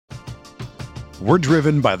We're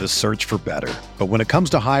driven by the search for better. But when it comes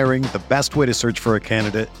to hiring, the best way to search for a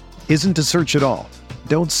candidate isn't to search at all.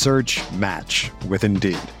 Don't search, match with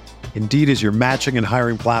Indeed. Indeed is your matching and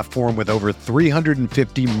hiring platform with over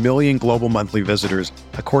 350 million global monthly visitors,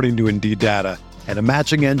 according to Indeed data, and a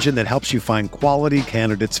matching engine that helps you find quality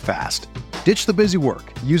candidates fast. Ditch the busy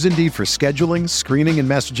work. Use Indeed for scheduling, screening, and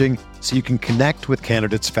messaging so you can connect with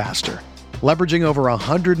candidates faster. Leveraging over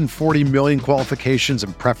 140 million qualifications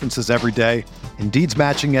and preferences every day, Indeed's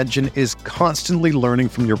matching engine is constantly learning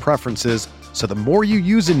from your preferences, so the more you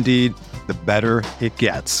use Indeed, the better it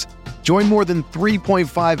gets. Join more than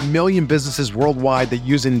 3.5 million businesses worldwide that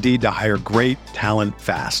use Indeed to hire great talent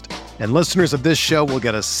fast. And listeners of this show will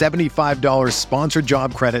get a $75 sponsored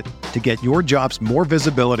job credit to get your jobs more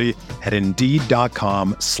visibility at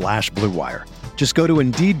Indeed.com/Blue Wire. Just go to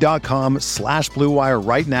Indeed.com/Blue Wire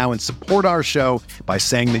right now and support our show by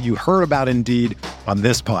saying that you heard about Indeed on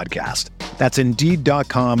this podcast. That's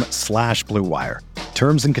Indeed.com/Blue Wire.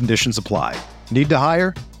 Terms and conditions apply. Need to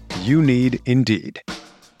hire? You need Indeed.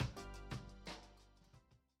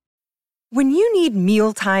 When you need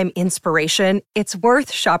mealtime inspiration, it's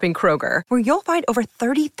worth shopping Kroger, where you'll find over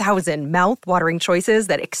 30,000 mouth-watering choices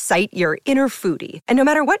that excite your inner foodie. And no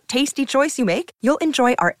matter what tasty choice you make, you'll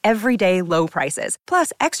enjoy our everyday low prices,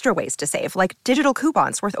 plus extra ways to save, like digital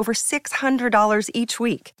coupons worth over $600 each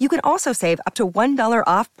week. You can also save up to $1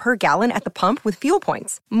 off per gallon at the pump with fuel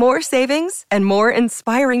points. More savings and more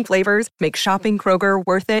inspiring flavors make shopping Kroger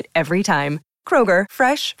worth it every time. Kroger,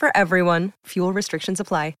 fresh for everyone. Fuel restrictions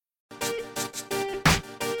apply.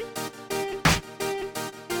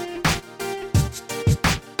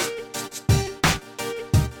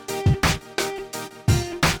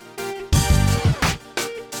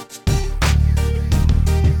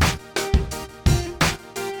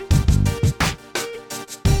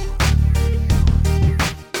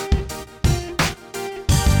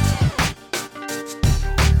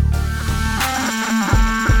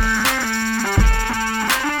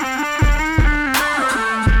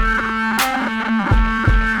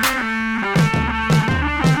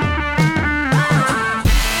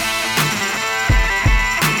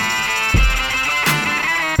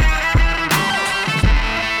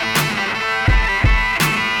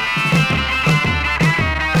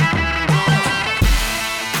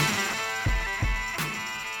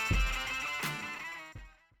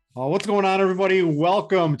 What's going on, everybody?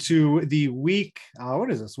 Welcome to the week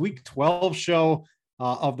 12 show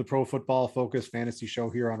of the Pro Football Focus Fantasy Show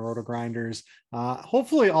here on Roto Grinders.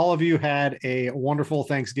 Hopefully all of you had a wonderful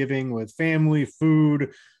Thanksgiving with family,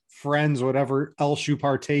 food, friends, whatever else you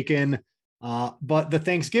partake in. But the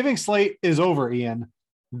Thanksgiving slate is over, Ian.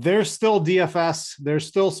 There's still DFS. There's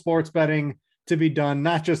still sports betting to be done,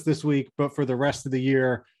 not just this week, but for the rest of the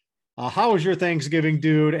year. How was your Thanksgiving,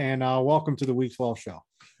 dude? And welcome to the Week 12 show.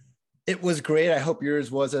 It was great. I hope yours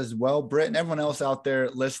was as well, Britt, and everyone else out there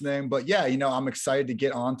listening. But yeah, I'm excited to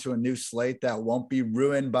get onto a new slate that won't be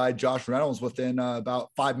ruined by Josh Reynolds within about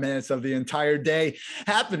 5 minutes of the entire day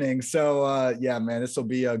happening. So yeah, man, this will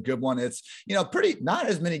be a good one. It's, pretty not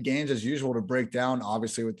as many games as usual to break down,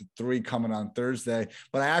 obviously with the 3 coming on Thursday,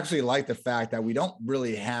 but I actually like the fact that we don't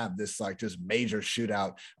really have this just major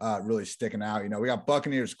shootout really sticking out. We got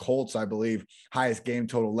Buccaneers Colts, I believe, highest game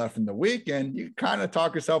total left in the week. And you kind of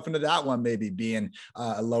talk yourself into that one maybe being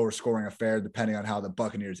a lower scoring affair, depending on how the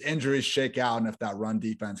Buccaneers injuries shake out and if that run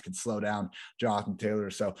defense can slow down Jonathan Taylor.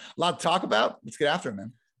 So a lot to talk about. Let's get after it,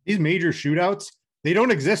 man. These major shootouts, they don't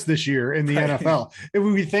exist this year in the NFL. If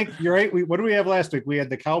we think you're right, what do we have last week? We had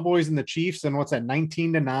the Cowboys and the Chiefs, and what's that,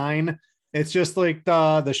 19-9? It's just like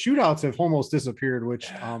the shootouts have almost disappeared,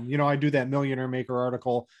 which, I do that Millionaire Maker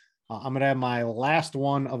article. I'm going to have my last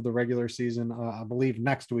one of the regular season, I believe,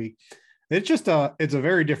 next week. It's just it's a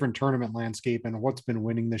very different tournament landscape and what's been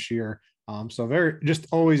winning this year. So very, just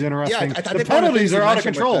always interesting. Yeah, the penalties are out of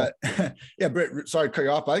control. Yeah, Britt, sorry to cut you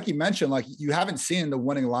off, but I think you mentioned you haven't seen the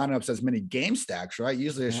winning lineups as many game stacks, right?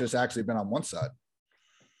 Usually it's just actually been on one side.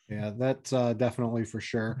 Yeah, that's definitely for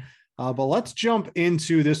sure. But let's jump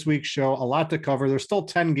into this week's show. A lot to cover. There's still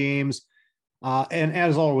 10 games. And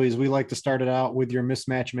as always, we like to start it out with your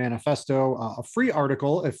mismatch manifesto, a free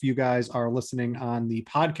article. If you guys are listening on the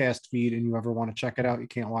podcast feed and you ever want to check it out, you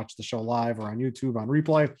can't watch the show live or on YouTube on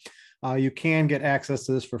replay. You can get access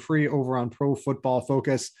to this for free over on Pro Football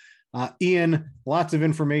Focus. Ian, lots of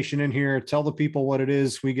information in here. Tell the people what it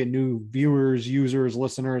is. We get new viewers, users,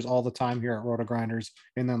 listeners all the time here at Roto Grinders,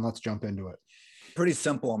 and then let's jump into it. Pretty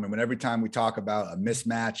simple. I mean, when every time we talk about a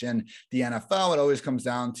mismatch in the NFL, it always comes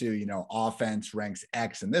down to, offense ranks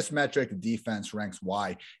X in this metric, defense ranks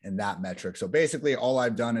Y in that metric. So basically all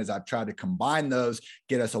I've done is I've tried to combine those,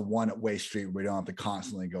 get us a one-way street where we don't have to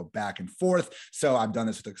constantly go back and forth. So I've done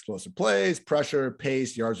this with explosive plays, pressure,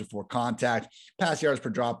 pace, yards before contact, pass yards per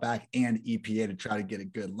drop back, and EPA to try to get a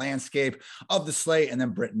good landscape of the slate. And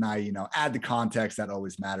then Britt and I, add the context that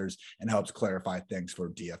always matters and helps clarify things for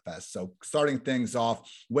DFS. So starting things off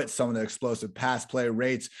with some of the explosive pass play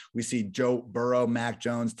rates, we see Joe Burrow, Mac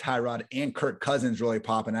Jones, Tyrod, and Kirk Cousins really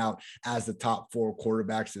popping out as the top 4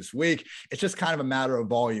 quarterbacks this week. It's just kind of a matter of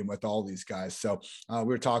volume with all these guys. So we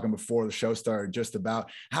were talking before the show started just about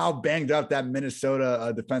how banged up that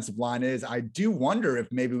Minnesota defensive line is. I do wonder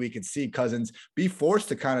if maybe we could see Cousins be forced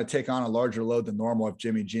to kind of take on a larger load than normal if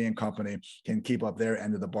Jimmy G and company can keep up their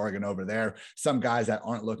end of the bargain over there. Some guys that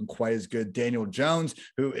aren't looking quite as good. Daniel Jones,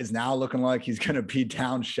 who is now looking like he's going to be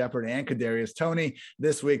down Shepard and Kadarius Toney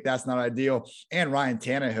this week. That's not ideal. And Ryan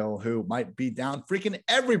Tannehill, who might be down freaking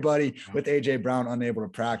everybody with AJ Brown unable to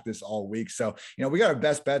practice all week. So, we got our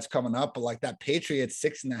best bets coming up, but like that Patriots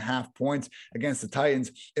 6.5 points against the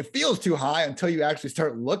Titans, it feels too high until you actually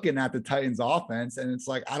start looking at the Titans offense. And it's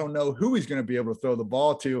like, I don't know who he's going to be able to throw the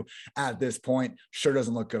ball to at this point. Sure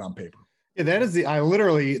doesn't look good on paper. Yeah, that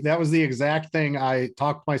was the exact thing I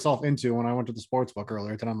talked myself into when I went to the sports book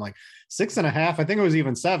earlier. And I'm like 6.5, I think it was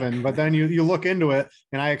even 7, but then you look into it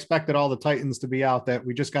and I expected all the Titans to be out. That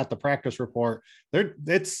we just got the practice report.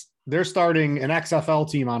 They're starting an XFL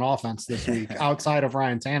team on offense this week outside of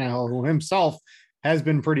Ryan Tannehill, who himself has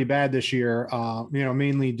been pretty bad this year,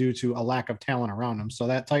 mainly due to a lack of talent around him. So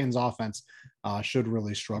that Titans offense should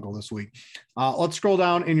really struggle this week. Let's scroll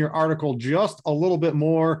down in your article just a little bit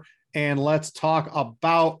more, and let's talk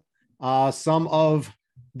about some of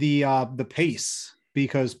the pace,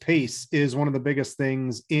 because pace is one of the biggest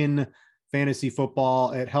things in fantasy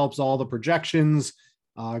football. It helps all the projections,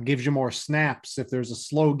 gives you more snaps. If there's a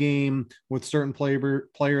slow game with certain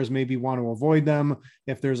players, maybe want to avoid them.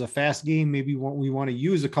 If there's a fast game, maybe we want to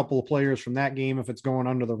use a couple of players from that game if it's going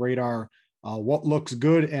under the radar. What looks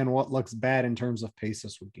good and what looks bad in terms of pace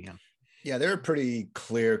this weekend. Yeah, they're a pretty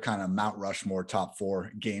clear kind of Mount Rushmore top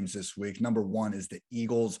 4 games this week. Number 1 is the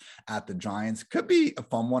Eagles at the Giants. Could be a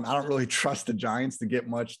fun one. I don't really trust the Giants to get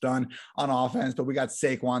much done on offense, but we got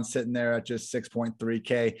Saquon sitting there at just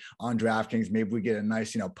 6.3K on DraftKings. Maybe we get a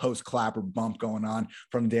nice, post-clapper bump going on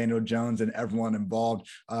from Daniel Jones and everyone involved.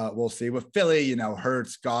 We'll see. With Philly,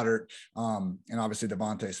 Hurts, Goddard, and obviously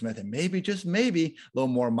Devontae Smith, and maybe, just maybe, a little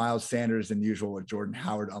more Miles Sanders than usual with Jordan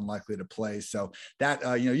Howard unlikely to play. So that,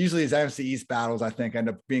 usually is NFC East battles, I think, end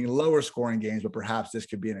up being lower scoring games, but perhaps this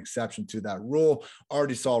could be an exception to that rule.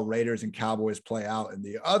 Already saw Raiders and Cowboys play out in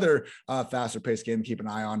the other faster paced game to keep an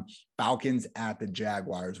eye on. Falcons at the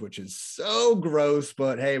Jaguars, which is so gross,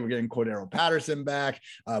 but hey, we're getting Cordero Patterson back.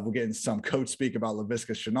 We're getting some coach speak about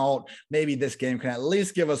Laviska Shenault. Maybe this game can at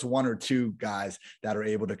least give us 1 or 2 guys that are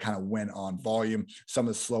able to kind of win on volume. Some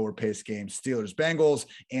of the slower paced games, Steelers, Bengals,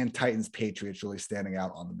 and Titans, Patriots really standing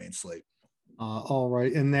out on the main slate. All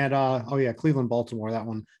right. And that, Cleveland, Baltimore, that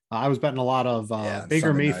one, I was betting a lot of Baker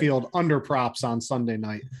Sunday Mayfield night under props on Sunday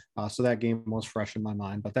night. So that game was fresh in my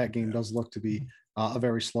mind, but that game does look to be a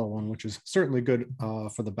very slow one, which is certainly good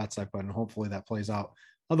for the bets I put, and hopefully that plays out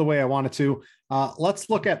the way I wanted to. Let's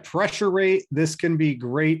look at pressure rate. This can be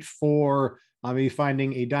great for maybe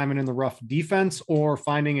finding a diamond in the rough defense or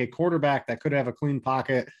finding a quarterback that could have a clean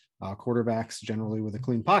pocket. Quarterbacks generally with a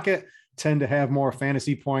clean pocket tend to have more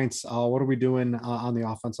fantasy points. What are we doing on the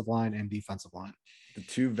offensive line and defensive line? The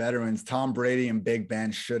 2 veterans, Tom Brady and Big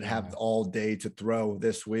Ben, should have all day to throw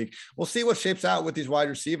this week. We'll see what shapes out with these wide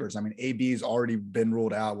receivers. I mean, AB's already been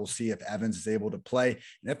ruled out. We'll see if Evans is able to play.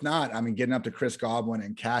 And if not, getting up to Chris Godwin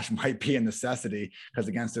and Cash might be a necessity, because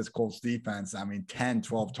against this Colts defense, 10,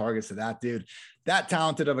 12 targets to that dude. That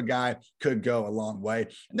talented of a guy could go a long way.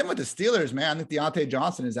 And then with the Steelers, man, I think Deontay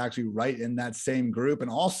Johnson is actually right in that same group, and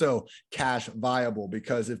also cash viable,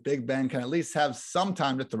 because if Big Ben can at least have some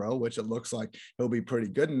time to throw, which it looks like he'll be pretty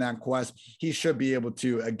good in that quest, he should be able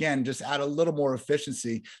to, again, just add a little more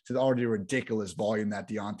efficiency to the already ridiculous volume that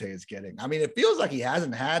Deontay is getting. It feels like he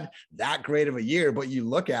hasn't had that great of a year, but you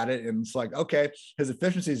look at it and it's like, okay, his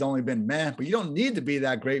efficiency has only been meh, but you don't need to be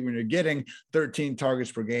that great when you're getting 13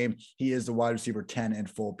 targets per game. He is the wide receiver 10 in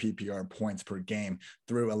full PPR points per game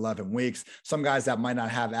through 11 weeks. Some guys that might not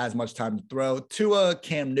have as much time to throw. Tua,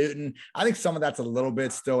 Cam Newton, I think some of that's a little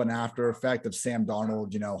bit still an after effect of Sam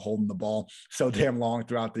Darnold, holding the ball so damn long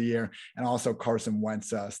throughout the year, and also Carson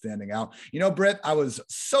Wentz standing out. Britt, I was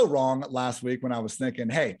so wrong last week when I was thinking,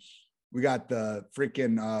 hey, We got the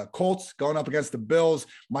freaking Colts going up against the Bills.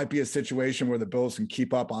 Might be a situation where the Bills can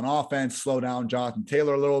keep up on offense, slow down Jonathan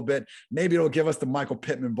Taylor a little bit. Maybe it'll give us the Michael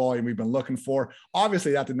Pittman volume we've been looking for.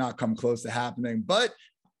 Obviously, that did not come close to happening, but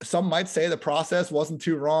some might say the process wasn't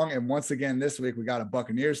too wrong. And once again, this week, we got a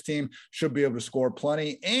Buccaneers team, should be able to score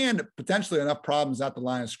plenty and potentially enough problems at the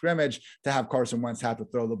line of scrimmage to have Carson Wentz have to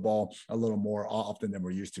throw the ball a little more often than we're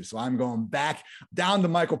used to. So I'm going back down to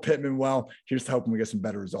Michael Pittman. Well, here's to hoping we get some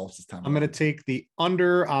better results this time. I'm going to take the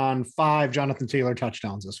under on 5 Jonathan Taylor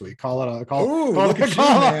touchdowns this week. I'm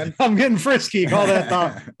getting frisky. Call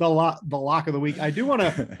that the lock of the week. I do want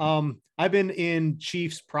to, I've been in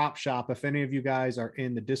Chiefs prop shop. If any of you guys are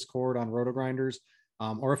in the Discord on Roto Grinders,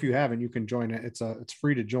 or if you haven't, you can join it. It's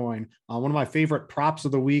free to join. One of my favorite props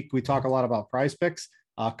of the week. We talk a lot about Prize Picks.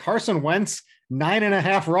 Carson Wentz,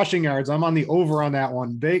 9.5 rushing yards. I'm on the over on that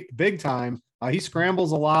one. Big time. He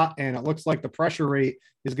scrambles a lot, and it looks like the pressure rate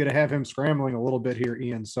is going to have him scrambling a little bit here,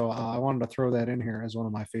 Ian. So I wanted to throw that in here as one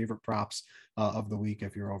of my favorite props of the week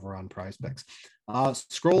if you're over on Prize Picks.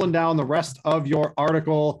 Scrolling down the rest of your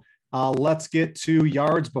article, let's get to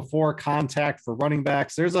yards before contact for running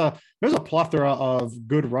backs. There's a plethora of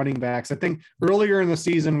good running backs. I think earlier in the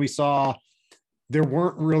season, we saw there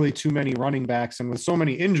weren't really too many running backs, and with so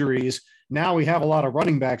many injuries, now we have a lot of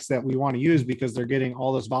running backs that we want to use because they're getting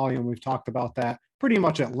all this volume. We've talked about that pretty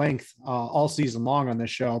much at length all season long on this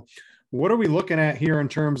show. What are we looking at here in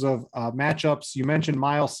terms of matchups? You mentioned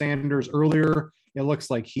Miles Sanders earlier. It looks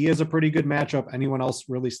like he is a pretty good matchup. Anyone else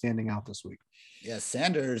really standing out this week? Yeah,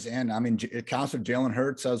 Sanders, and I mean, it counts for Jalen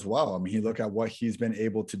Hurts as well. I mean, you look at what he's been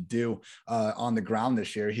able to do on the ground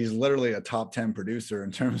this year. He's literally a top 10 producer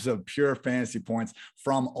in terms of pure fantasy points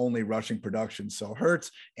from only rushing production. So Hurts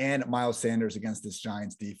and Miles Sanders against this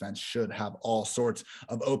Giants defense should have all sorts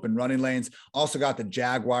of open running lanes. Also got the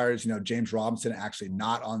Jaguars, James Robinson actually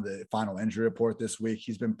not on the final injury report this week.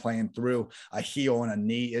 He's been playing through a heel and a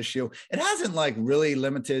knee issue. It hasn't really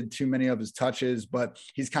limited too many of his touches, but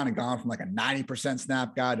he's kind of gone from like a 90%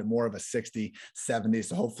 snap guy to more of a 60, 70.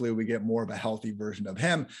 So hopefully we get more of a healthy version of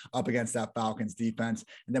him up against that Falcons defense.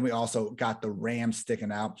 And then we also got the Rams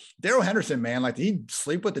sticking out. Darrell Henderson, man, did he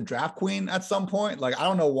sleep with the draft queen at some point? I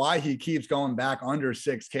don't know why he keeps going back under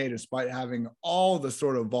 6K despite having all the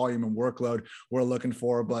sort of volume and workload we're looking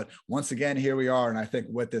for. But once again, here we are. And I think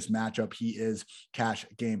with this matchup, he is cash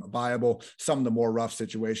game viable. Some of the more rough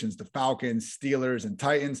situations, the Falcons, Steelers, and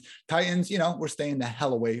Titans. Titans, we're staying the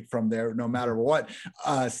hell away from there no matter what.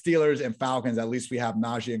 Steelers and Falcons, at least we have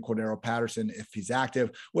Najee and Cordero Patterson if he's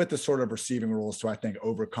active with the sort of receiving rules to, I think,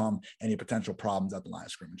 overcome any potential problems at the line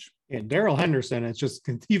of scrimmage. And Darrell Henderson, it's just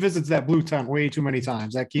he visits that blue tent way too many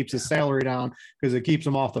times. That keeps his salary down because it keeps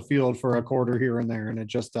him off the field for a quarter here and there, and it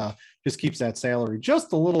just keeps that salary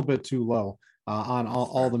just a little bit too low on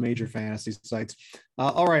all the major fantasy sites.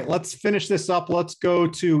 All right, let's finish this up. Let's go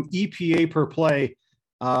to EPA per play.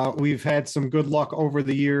 We've had some good luck over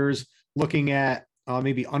the years looking at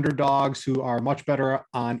maybe underdogs who are much better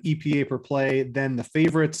on EPA per play than the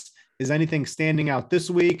favorites. Is anything standing out this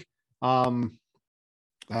week? I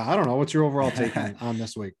don't know. What's your overall take on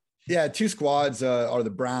this week? Yeah, two squads are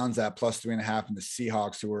the Browns at +3.5 and the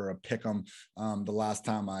Seahawks, who were a pick 'em the last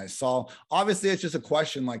time I saw. Obviously, it's just a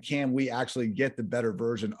question can we actually get the better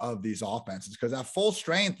version of these offenses? Because at full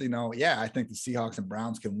strength, I think the Seahawks and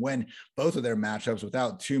Browns can win both of their matchups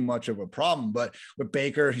without too much of a problem. But with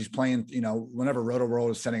Baker, he's playing, whenever Roto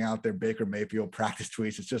World is sending out their Baker Mayfield practice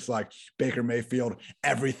tweets, it's just like Baker Mayfield,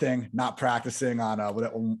 everything, not practicing on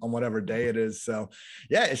whatever day it is. So,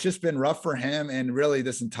 yeah, it's just been rough for him and really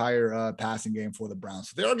this entire passing game for the Browns.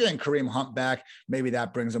 So they're getting Kareem Hunt back. Maybe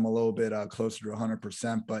that brings them a little bit closer to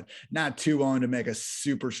 100%, but not too willing to make a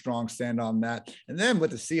super strong stand on that. And then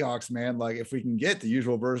with the Seahawks, man, if we can get the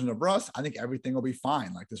usual version of Russ, I think everything will be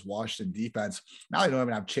fine. This Washington defense, now they don't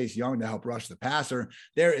even have Chase Young to help rush the passer.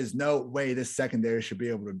 There is no way this secondary should be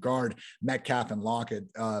able to guard Metcalf and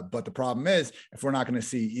Lockett. But the problem is, if we're not going to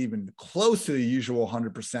see even close to the usual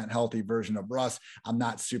 100% healthy version of Russ, I'm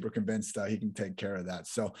not super convinced he can take care of that.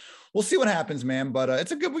 So we'll see what happens, man. But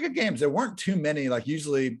it's a good week of games. There weren't too many.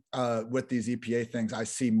 Usually with these EPA things, I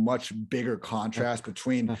see much bigger contrast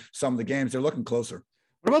between some of the games. They're looking closer.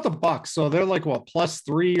 What about the Bucks? So they're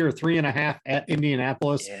 +3 or 3.5 at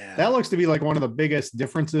Indianapolis. Yeah. That looks to be one of the biggest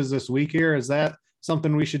differences this week here. Is that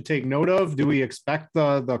something we should take note of? Do we expect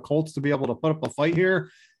the Colts to be able to put up a fight here?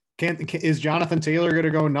 Is Jonathan Taylor going to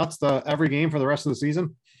go nuts every game for the rest of the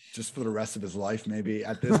season? just for the rest of his life, maybe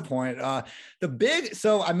at this point.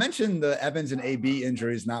 So I mentioned the Evans and AB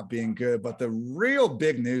injuries not being good, but the real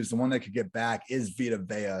big news, the one that could get back, is Vita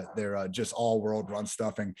Vea. They're just all-world run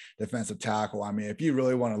stuffing defensive tackle. I mean, if you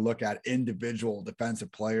really want to look at individual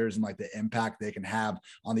defensive players and like the impact they can have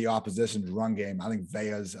on the opposition's run game, I think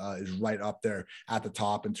Vea's is right up there at the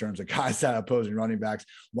top in terms of guys that opposing running backs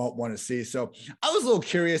won't want to see. So I was a little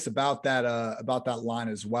curious about that line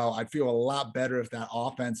as well. I'd feel a lot better if that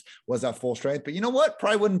offense was at full strength, but you know what?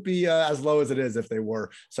 Probably wouldn't be as low as it is if they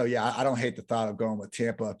were. So yeah, I don't hate the thought of going with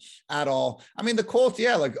Tampa at all. I mean, the Colts,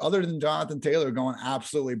 yeah, like other than Jonathan Taylor going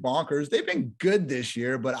absolutely bonkers, they've been good this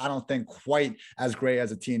year, but I don't think quite as great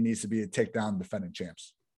as a team needs to be to take down defending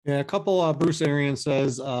champs. Yeah, a couple. Bruce Arians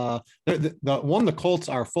says the Colts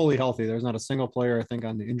are fully healthy. There's not a single player, I think,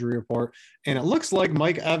 on the injury report, and it looks like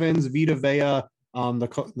Mike Evans, Vita Vea.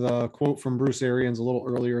 The quote from Bruce Arians a little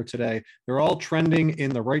earlier today, they're all trending in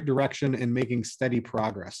the right direction and making steady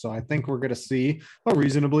progress. So I think we're going to see a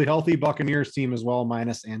reasonably healthy Buccaneers team as well,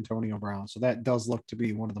 minus Antonio Brown. So that does look to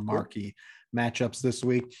be one of the marquee matchups this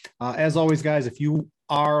week. As always, guys, if you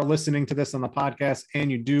are listening to this on the podcast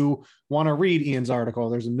and you do want to read Ian's article,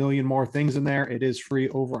 there's a million more things in there. It is free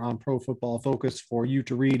over on Pro Football Focus for you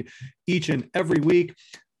to read each and every week.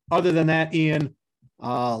 Other than that, Ian,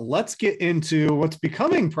 let's get into what's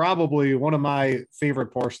becoming probably one of my favorite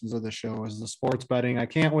portions of the show, is the sports betting. I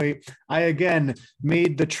can't wait. I, again,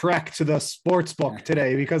 made the trek to the sports book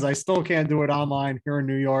today because I still can't do it online here in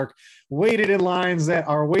New York. Waited in lines that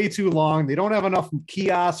are way too long. They don't have enough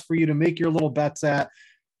kiosks for you to make your little bets at.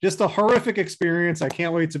 Just a horrific experience. I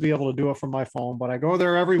can't wait to be able to do it from my phone, but I go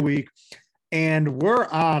there every week. And we're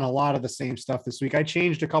on a lot of the same stuff this week. I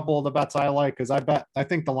changed a couple of the bets I like because I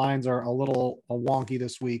think the lines are a little wonky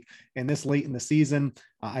this week and this late in the season.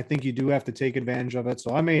 I think you do have to take advantage of it.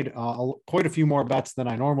 So I made quite a few more bets than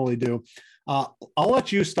I normally do. I'll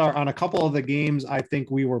let you start on a couple of the games I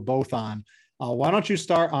think we were both on. Why don't you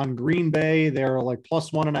start on Green Bay? They're like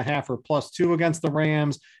 +1.5 or +2 against the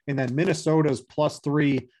Rams, and then Minnesota's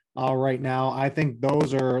 +3 right now. I think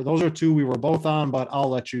those are two we were both on, but I'll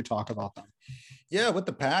let you talk about them. Yeah, with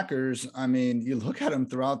the Packers, I mean, you look at them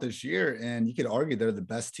throughout this year and you could argue they're the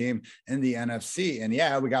best team in the NFC. And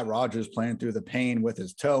yeah, we got Rodgers playing through the pain with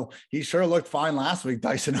his toe. He sure looked fine last week,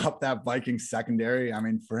 dicing up that Vikings secondary. I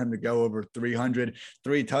mean, for him to go over 300,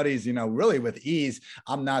 3 tutties, really with ease,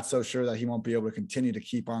 I'm not so sure that he won't be able to continue to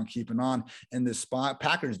keep on keeping on in this spot.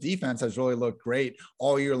 Packers defense has really looked great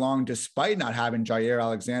all year long, despite not having Jair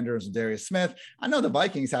Alexander and Darius Smith. I know the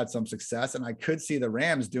Vikings had some success and I could see the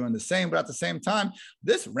Rams doing the same, but at the same time,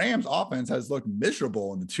 this Rams offense has looked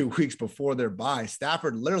miserable in the 2 weeks before their bye.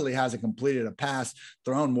 Stafford literally hasn't completed a pass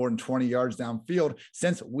thrown more than 20 yards downfield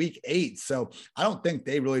since week 8. So I don't think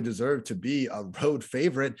they really deserve to be a road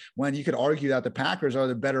favorite when you could argue that the Packers are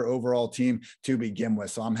the better overall team to begin with.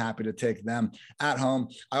 So I'm happy to take them at home.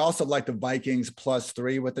 I also like the Vikings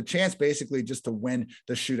 +3 with the chance basically just to win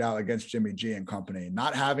the shootout against Jimmy G and company.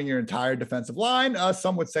 Not having your entire defensive line,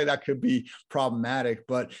 some would say that could be problematic,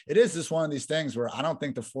 but it is just one of these things where I don't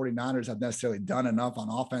think the 49ers have necessarily done enough on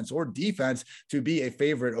offense or defense to be a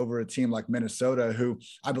favorite over a team like Minnesota, who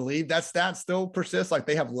I believe that stat still persists. Like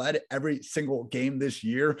they have led every single game this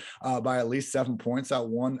year by at least 7 points at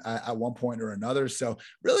one point or another. So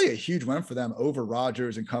really a huge win for them over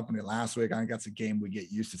Rodgers and company last week. I think that's a game we get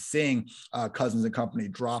used to seeing Cousins and company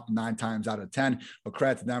drop 9 times out of 10, but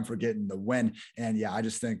credit to them for getting the win. And yeah, I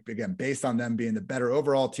just think, again, based on them being the better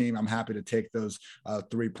overall team, I'm happy to take those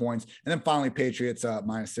 3 points. And then finally, Patriots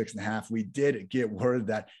 -6.5. We did get word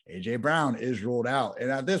that AJ Brown is ruled out.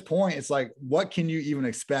 And at this point, it's like, what can you even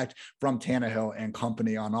expect from Tannehill and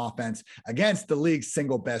company on offense against the league's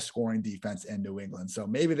single best scoring defense in New England? So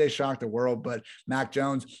maybe they shocked the world, but Mac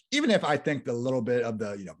Jones, even if I think the little bit of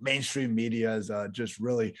the mainstream media is just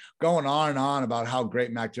really going on and on about how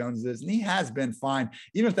great Mac Jones is, and he has been fine,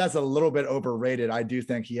 even if that's a little bit overrated, I do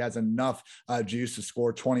think he has enough juice to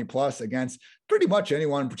score 20 plus against pretty much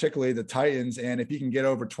anyone, particularly the Titans. And if you can get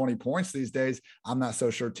over 20 points these days, I'm not so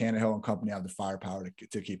sure Tannehill and company have the firepower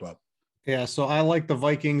to keep up. Yeah, so I like the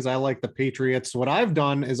Vikings. I like the Patriots. What I've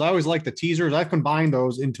done is I always like the teasers. I've combined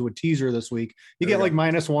those into a teaser this week. You get like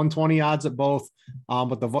 -120 odds at both,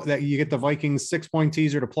 but you get the Vikings 6-point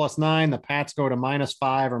teaser to +9. The Pats go to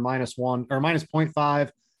 -5 or -1 or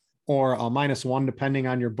 -0.5 or -1, depending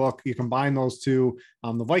on your book. You combine those two.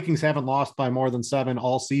 The Vikings haven't lost by more than 7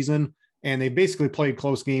 all season, and they basically played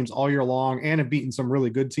close games all year long and have beaten some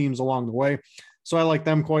really good teams along the way. So I like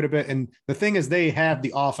them quite a bit. And the thing is, they have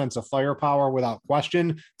the offensive firepower without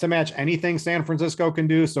question to match anything San Francisco can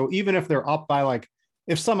do. So even if they're up by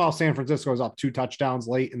if somehow San Francisco is up 2 touchdowns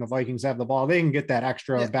late and the Vikings have the ball, they can get that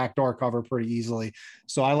extra backdoor cover pretty easily.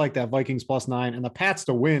 So I like that Vikings +9, and the Pats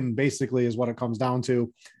to win basically is what it comes down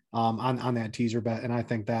to on that teaser bet. And I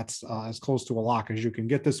think that's as close to a lock as you can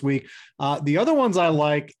get this week. The other ones I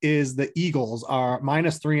like is the Eagles are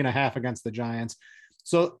 -3.5 against the Giants.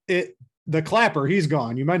 So the Clapper, he's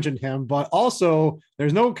gone. You mentioned him, but also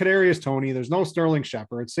there's no Kadarius Toney. There's no Sterling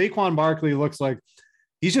Shepard. Saquon Barkley looks like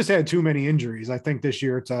he's just had too many injuries, I think, this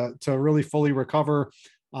year to really fully recover.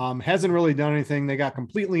 Hasn't really done anything. They got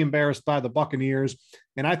completely embarrassed by the Buccaneers.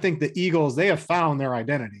 And I think the Eagles, they have found their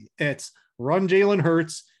identity. It's run Jalen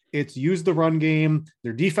Hurts. It's use the run game.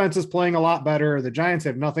 Their defense is playing a lot better. The Giants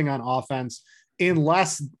have nothing on offense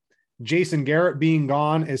unless Jason Garrett being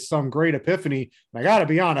gone is some great epiphany. And I got to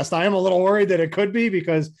be honest, I am a little worried that it could be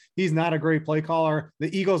because he's not a great play caller.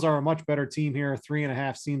 The Eagles are a much better team here.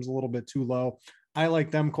 3.5 seems a little bit too low. I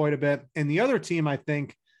like them quite a bit. And the other team I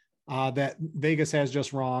think that Vegas has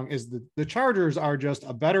just wrong is the Chargers are just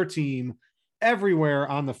a better team everywhere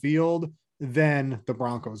on the field than the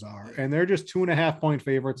Broncos are. And they're just 2.5 point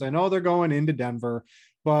favorites. I know they're going into Denver,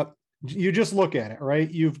 but you just look at it,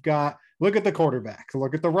 right? Look at the quarterback,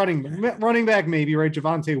 look at the running back, maybe, right?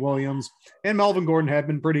 Javonte Williams and Melvin Gordon have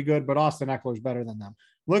been pretty good, but Austin Eckler's better than them.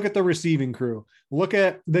 Look at the receiving crew. Look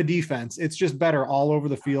at the defense. It's just better all over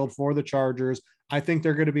the field for the Chargers. I think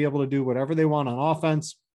they're going to be able to do whatever they want on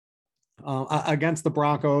offense against the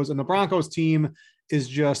Broncos. And the Broncos team is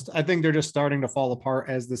I think they're just starting to fall apart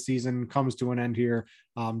as the season comes to an end here.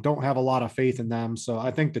 Don't have a lot of faith in them. So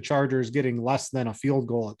I think the Chargers getting less than a field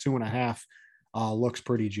goal at 2.5 looks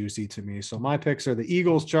pretty juicy to me. So my picks are the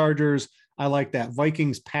Eagles, Chargers. I like that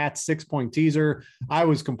Vikings Pats 6-point teaser.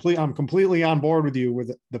 I'm completely on board with you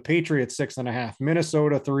with the Patriots 6.5,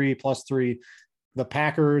 Minnesota 3+3, the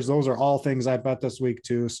Packers. Those are all things I bet this week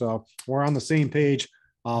too. So we're on the same page.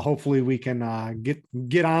 Hopefully we can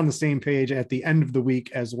get on the same page at the end of the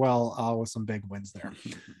week as well with some big wins there.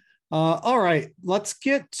 All right, let's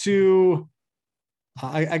get to,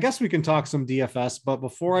 I guess we can talk some DFS, but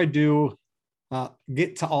before I do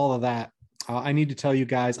get to all of that, I need to tell you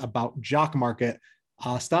guys about Jock Market.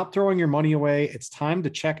 Stop throwing your money away. It's time to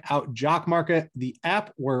check out Jock Market, the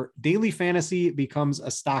app where daily fantasy becomes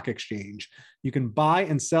a stock exchange. You can buy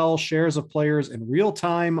and sell shares of players in real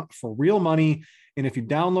time for real money. And if you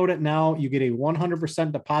download it now, you get a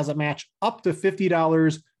 100% deposit match up to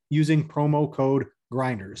 $50 using promo code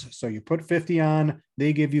Grinders. So you put 50 on,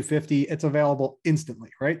 they give you 50. It's available instantly,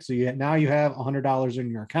 right? So now you have $100 in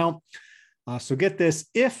your account. So get this.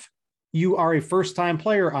 If you are a first-time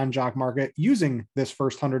player on Jock Market using this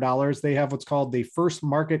first $100, they have what's called the first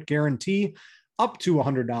market guarantee up to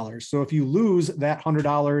 $100. So if you lose that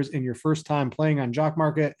 $100 in your first time playing on Jock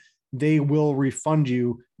Market, they will refund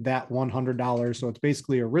you that $100. So it's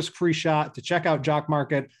basically a risk-free shot to check out Jock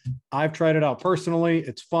Market. I've tried it out personally.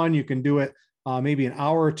 It's fun. You can do it maybe an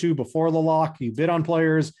hour or two before the lock. You bid on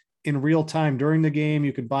players in real time during the game.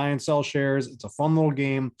 You can buy and sell shares. It's a fun little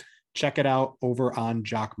game. Check it out over on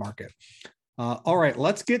Jock Market. All right,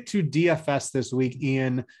 let's get to DFS this week,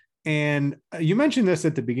 Ian. And you mentioned this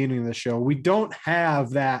at the beginning of the show. We don't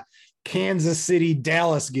have that Kansas City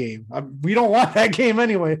Dallas game. We don't want that game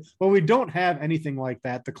anyway, but we don't have anything like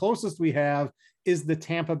that. The closest we have is the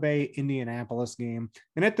Tampa Bay Indianapolis game.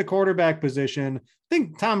 And at the quarterback position, I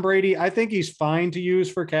think Tom Brady, I think he's fine to use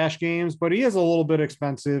for cash games, but he is a little bit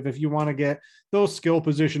expensive if you want to get those skill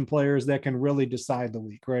position players that can really decide the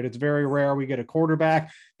week, right? It's very rare we get a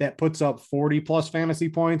quarterback that puts up 40 plus fantasy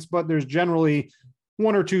points, but there's generally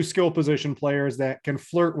one or two skill position players that can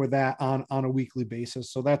flirt with that on a weekly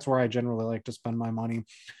basis. So that's where I generally like to spend my money.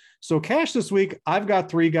 So cash this week, I've got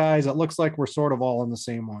 3 guys. It looks like we're sort of all in the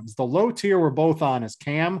same ones. The low tier we're both on is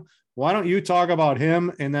Cam. Why don't you talk about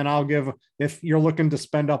him? And then I'll give, if you're looking to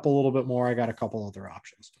spend up a little bit more, I got a couple other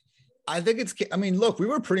options. I think look, we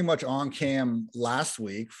were pretty much on Cam last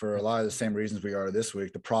week for a lot of the same reasons we are this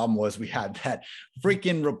week. The problem was we had that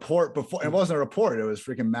freaking report before. It wasn't a report. It was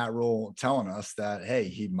freaking Matt Rule telling us that, hey,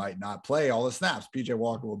 he might not play all the snaps. PJ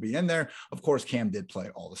Walker will be in there. Of course, Cam did play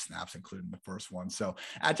all the snaps, including the first one. So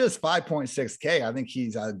at just 5.6K, I think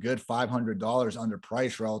he's a good $500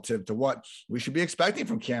 underpriced relative to what we should be expecting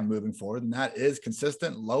from Cam moving forward. And that is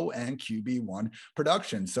consistent low-end QB1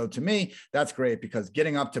 production. So to me, that's great because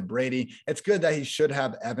getting up to Brady 180. It's good that he should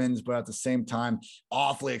have Evans, but at the same time,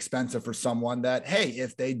 awfully expensive for someone that, hey,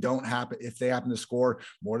 if they happen to score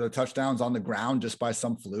more of the touchdowns on the ground just by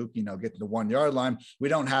some fluke, getting the 1 yard line, we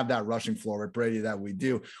don't have that rushing floor with Brady that we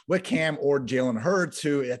do with Cam or Jalen Hurts,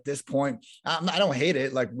 who at this point, I don't hate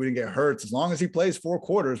it. Like, we didn't get Hurts. As long as he plays 4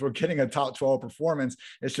 quarters, we're getting a top 12 performance.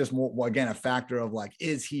 It's just more, again, a factor of like,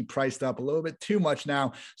 is he priced up a little bit too much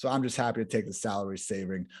now? So I'm just happy to take the salary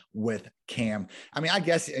saving with Cam. I mean, I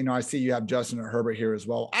guess, I see you have Justin or Herbert here as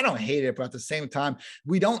well. I don't hate it, but at the same time,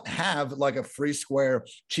 we don't have like a free square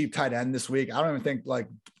cheap tight end this week. I don't even think like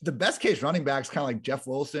the best case running back is kind of like Jeff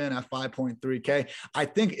Wilson at 5.3K. I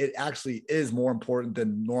think it actually is more important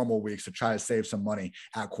than normal weeks to try to save some money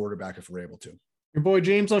at quarterback if we're able to. Your boy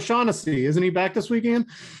James O'Shaughnessy, isn't he back this weekend?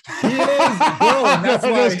 He is, bro, and that's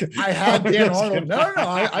why I had Dan Arnold. No,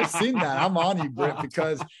 I've seen that. I'm on you, Britt,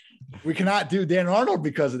 because we cannot do Dan Arnold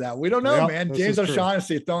because of that. We don't know, man. James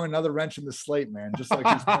O'Shaughnessy throwing another wrench in the slate, man, just like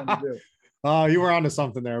he's trying to do. You were onto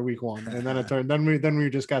something there week 1, and then it turned. Then we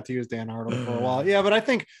just got to use Dan Arnold for a while. Yeah, but I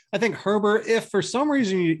think Herbert. If for some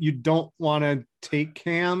reason you don't want to take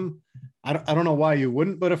Cam, I don't know why you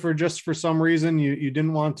wouldn't. But if for some reason you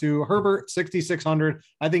didn't want to, Herbert 6,600.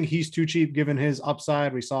 I think he's too cheap given his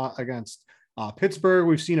upside. We saw it against Pittsburgh.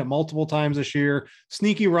 We've seen it multiple times this year.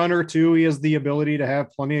 Sneaky runner too. He has the ability to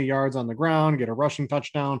have plenty of yards on the ground, get a rushing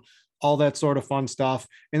touchdown, all that sort of fun stuff.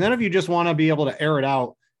 And then if you just want to be able to air it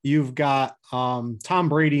out, you've got Tom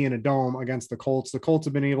Brady in a dome against the Colts. The Colts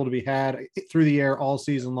have been able to be had through the air all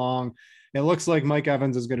season long. It looks like Mike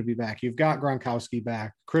Evans is going to be back. You've got Gronkowski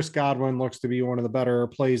back. Chris Godwin looks to be one of the better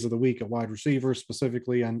plays of the week at wide receiver,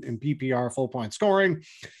 specifically in PPR full point scoring.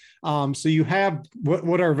 So you have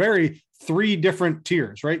what are very 3 different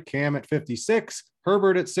tiers, right? Cam at 56,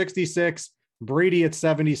 Herbert at 66, Brady at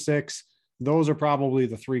 76. Those are probably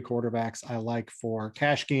the 3 quarterbacks I like for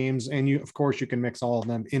cash games. And of course, you can mix all of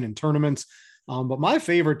them in tournaments. But my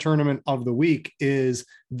favorite tournament of the week is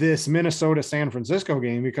this Minnesota-San Francisco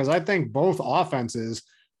game, because I think both offenses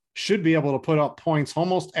should be able to put up points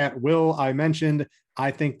almost at will. I mentioned,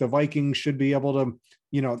 I think the Vikings should be able to,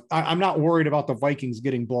 I'm not worried about the Vikings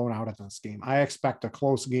getting blown out at this game. I expect a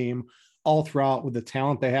close game all throughout with the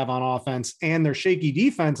talent they have on offense, and their shaky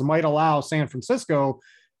defense might allow San Francisco.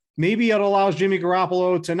 Maybe it allows Jimmy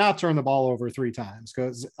Garoppolo to not turn the ball over 3 times,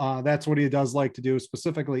 because that's what he does like to do,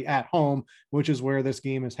 specifically at home, which is where this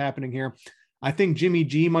game is happening here. I think Jimmy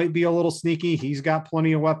G might be a little sneaky. He's got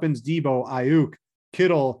plenty of weapons. Debo, Ayuk,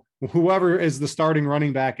 Kittle, whoever is the starting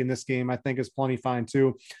running back in this game, I think is plenty fine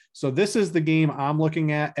too. So this is the game I'm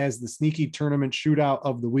looking at as the sneaky tournament shootout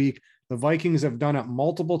of the week. The Vikings have done it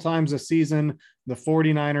multiple times this season. The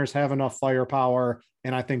 49ers have enough firepower,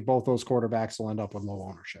 and I think both those quarterbacks will end up with low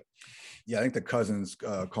ownership. Yeah, I think the Cousins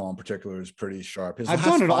call in particular is pretty sharp. I've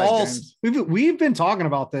done it all. We've been talking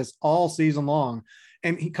about this all season long.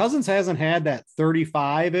 And Cousins hasn't had that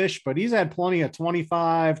 35-ish, but he's had plenty of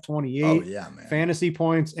 25, 28 fantasy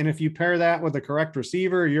points. And if you pair that with the correct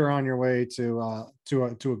receiver, you're on your way to a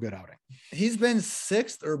good outing. He's been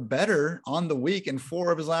 6th or better on the week in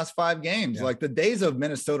 4 of his last 5 games. Yeah. Like the days of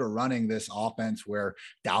Minnesota running this offense where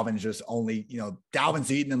Dalvin's just only,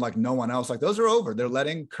 Dalvin's eating and like no one else, like those are over. They're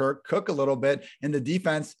letting Kirk cook a little bit, and the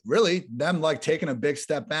defense, really them like taking a big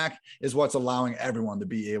step back is what's allowing everyone to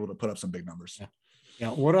be able to put up some big numbers. Yeah.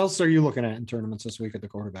 What else are you looking at in tournaments this week at the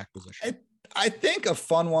quarterback position? I think a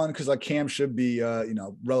fun one, because like Cam should be,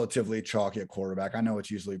 relatively chalky at quarterback. I know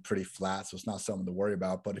it's usually pretty flat, so it's not something to worry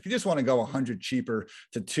about. But if you just want to go 100 cheaper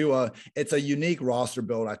to Tua, it's a unique roster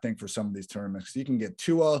build, I think, for some of these tournaments. You can get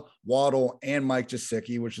Tua, Waddle, and Mike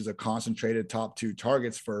Gesicki, which is a concentrated top 2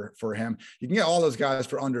 targets for him. You can get all those guys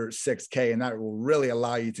for under $6K, and that will really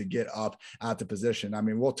allow you to get up at the position. I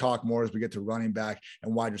mean, we'll talk more as we get to running back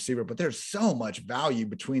and wide receiver, but there's so much value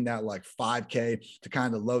between that like 5K to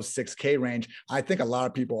kind of low 6K range. I think a lot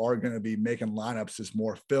of people are going to be making lineups just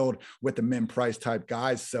more filled with the min price type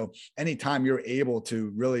guys. So anytime you're able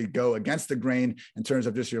to really go against the grain in terms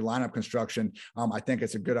of just your lineup construction, I think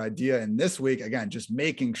it's a good idea. And this week, again, just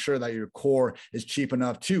making sure that your core is cheap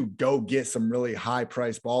enough to go get some really high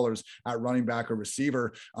price ballers at running back or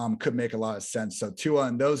receiver could make a lot of sense. So Tua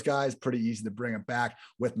and those guys, pretty easy to bring it back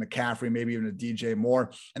with McCaffrey, maybe even a DJ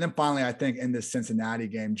Moore. And then finally, I think in this Cincinnati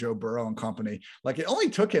game, Joe Burrow and company, like it only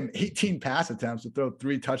took him 18 pass attempts to throw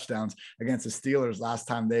 3 touchdowns against the Steelers last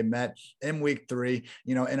time they met in week 3,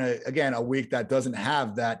 in a week that doesn't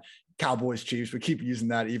have that Cowboys Chiefs. We keep using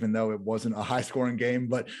that, even though it wasn't a high scoring game,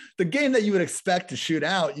 but the game that you would expect to shoot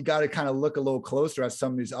out, you got to kind of look a little closer at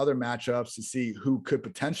some of these other matchups to see who could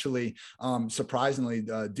potentially surprisingly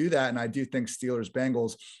do that. And I do think Steelers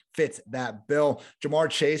Bengals fits that bill. Jamar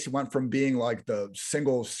Chase went from being like the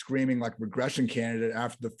single screaming like regression candidate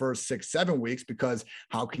after the first 6-7 weeks, because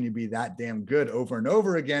how can you be that damn good over and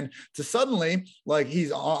over again, to suddenly like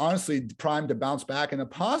he's honestly primed to bounce back in a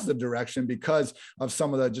positive direction because of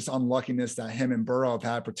some of the just unluckiness that him and Burrow have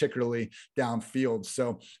had, particularly downfield.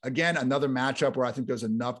 So again, another matchup where I think there's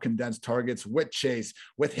enough condensed targets with Chase,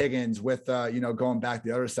 with Higgins, with going back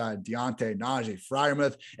the other side, Deontay, Najee,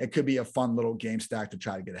 Freiermuth. It could be a fun little game stack to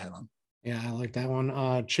try to get ahead on. Yeah, I like that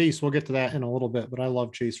one. Chase, we'll get to that in a little bit, but I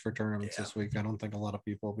love Chase for tournaments this week. I don't think a lot of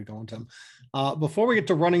people will be going to him. Before we get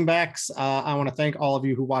to running backs, I want to thank all of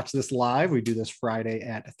you who watch this live. We do this Friday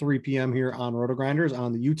at 3 p.m. here on Roto-Grinders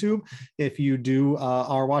on the YouTube. If you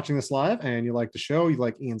are watching this live and you like the show, you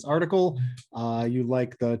like Ian's article, you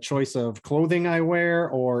like the choice of clothing I wear,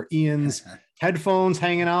 or Ian's headphones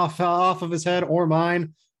hanging off of his head, or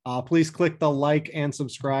mine, please click the like and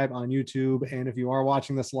subscribe on YouTube. And if you are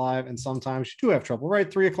watching this live, and sometimes you do have trouble,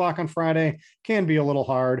 right? 3 o'clock on Friday can be a little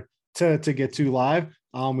hard to get to live.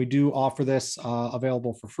 We do offer this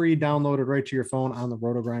available for free, downloaded right to your phone on the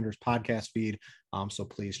Roto-Grinders podcast feed. So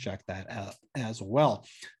please check that out as well.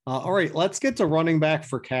 All right, let's get to running back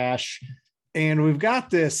for cash. And we've got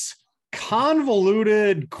this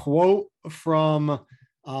convoluted quote from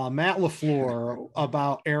Matt LaFleur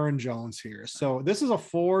about Aaron Jones here. So this is a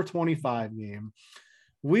 425 game.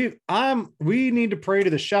 We need to pray to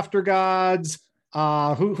the Schefter gods.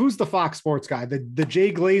 Who's the Fox Sports guy? The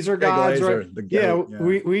Jay Glazer gods, right? Yeah.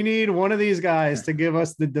 We need one of these guys to give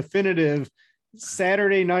us the definitive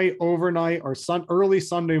Saturday night, overnight, or early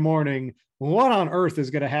Sunday morning. What on earth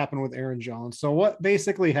is going to happen with Aaron Jones? So what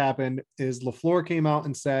basically happened is LaFleur came out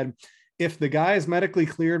and said, if the guy is medically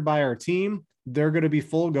cleared by our team, they're going to be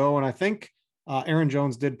full go. And I think Aaron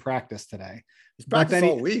Jones did practice today. He's practiced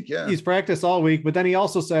all week. Yeah. He's practiced all week. But then he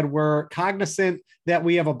also said, we're cognizant that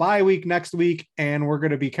we have a bye week next week and we're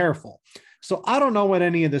going to be careful. So I don't know what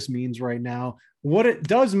any of this means right now. What it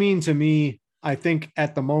does mean to me, I think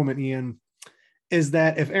at the moment, Ian, is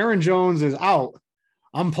that if Aaron Jones is out,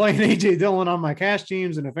 I'm playing AJ Dillon on my cash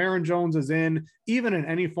teams. And if Aaron Jones is in, even in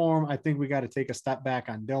any form, I think we got to take a step back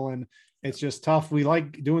on Dillon. It's just tough. We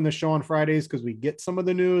like doing the show on Fridays because we get some of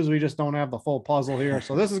the news. We just don't have the full puzzle here.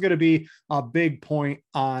 So this is going to be a big point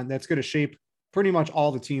that's going to shape pretty much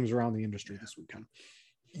all the teams around the industry this weekend.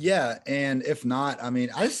 Yeah. And if not, I mean,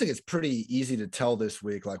 I just think it's pretty easy to tell this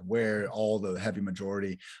week, like where all the heavy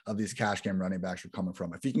majority of these cash game running backs are coming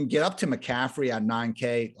from. If you can get up to McCaffrey at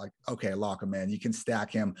 9K, like, okay, lock him in. You can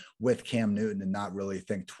stack him with Cam Newton and not really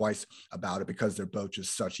think twice about it, because they're both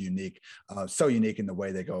just so unique in the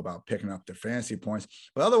way they go about picking up their fantasy points.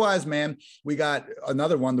 But otherwise, man, we got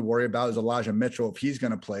another one to worry about is Elijah Mitchell, if he's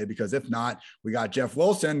going to play, because if not, we got Jeff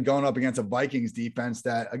Wilson going up against a Vikings defense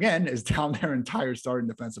that, again, is down their entire starting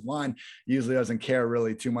defensive line, usually doesn't care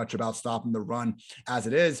really too much about stopping the run as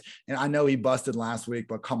it is. And I know he busted last week,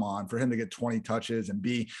 but come on, for him to get 20 touches and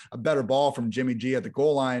be a better ball from Jimmy G at the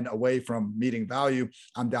goal line away from meeting value,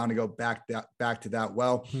 I'm down to go back to that.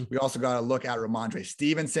 Well, we also got to look at Ramondre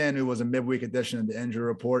Stevenson, who was a midweek addition in the injury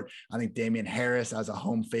report. I think Damian Harris as a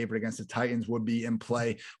home favorite against the Titans would be in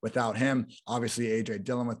play without him. Obviously AJ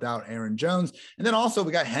Dillon without Aaron Jones. And then also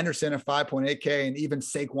we got Henderson at 5.8K and even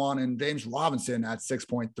Saquon and James Robinson at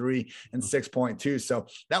 6.3 and 6.2. So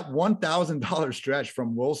that $1,000 stretch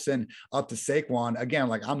from Wilson up to Saquon, again,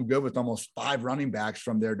 like I'm good with almost 5 running backs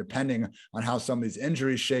from there, depending on how some of these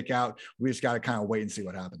injuries shake out. We just got to kind of wait and see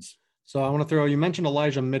what happens. So I want to you mentioned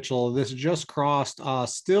Elijah Mitchell. This just crossed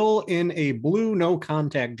still in a blue no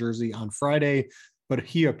contact jersey on Friday, but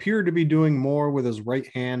he appeared to be doing more with his right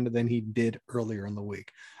hand than he did earlier in the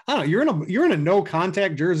week. I don't know. You're in a no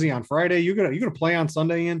contact jersey on Friday. You gonna play on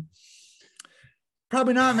Sunday, Ian?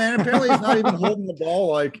 Probably not, man. Apparently he's not even holding the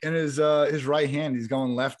ball like in his right hand. He's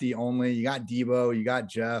going lefty only. You got Debo, you got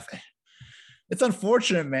Jeff. It's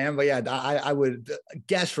unfortunate, man. But yeah, I would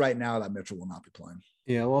guess right now that Mitchell will not be playing.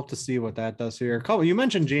 Yeah, we'll have to see what that does here. You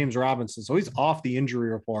mentioned James Robinson, so he's off the injury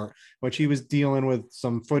report, which he was dealing with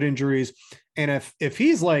some foot injuries. And if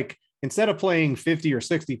he's like, instead of playing 50 or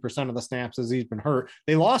 60% of the snaps as he's been hurt,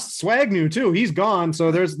 they lost Swagnew too. He's gone.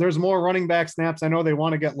 So there's more running back snaps. I know they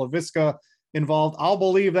want to get LaVisca involved. I'll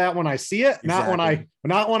believe that when I see it, exactly.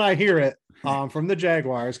 not when I hear it from the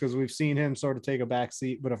Jaguars, because we've seen him sort of take a back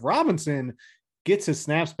seat. But if Robinson gets his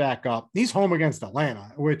snaps back up, he's home against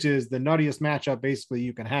Atlanta, which is the nuttiest matchup basically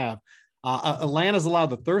you can have. Atlanta's allowed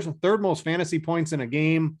the third most fantasy points in a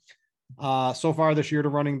game. so far this year to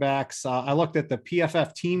running backs. I looked at the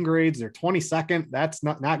PFF team grades. They're 22nd. That's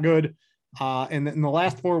not good. And in the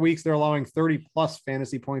last 4 weeks, they're allowing 30 plus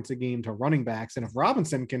fantasy points a game to running backs. And if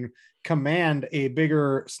Robinson can command a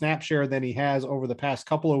bigger snap share than he has over the past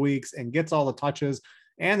couple of weeks and gets all the touches,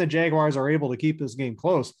 and the Jaguars are able to keep this game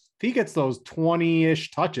close, if he gets those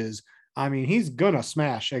 20-ish touches, I mean, he's going to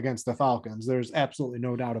smash against the Falcons. There's absolutely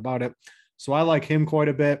no doubt about it. So I like him quite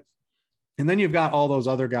a bit. And then you've got all those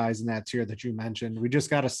other guys in that tier that you mentioned. We just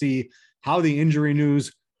got to see how the injury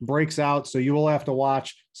news breaks out. So you will have to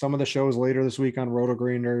watch some of the shows later this week on Roto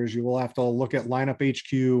Grinders. You will have to look at Lineup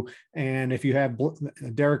HQ. And if you have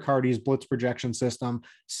Derek Hardy's blitz projection system,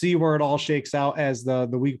 see where it all shakes out as the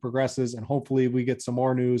week progresses. And hopefully we get some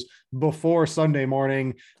more news before Sunday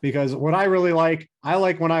morning, because what I really like,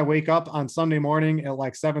 when I wake up on Sunday morning at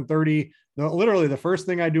like 7:30, literally the first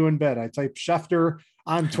thing I do in bed, I type Schefter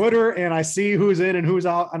on Twitter and I see who's in and who's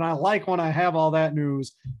out. And I like when I have all that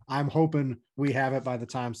news. I'm hoping we have it by the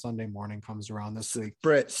time Sunday morning comes around this week.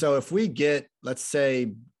 Britt, so if we get, let's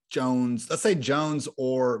say Jones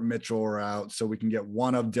or Mitchell are out, so we can get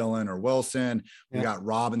one of Dillon or Wilson. We got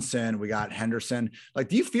Robinson, we got Henderson. Like,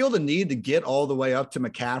 do you feel the need to get all the way up to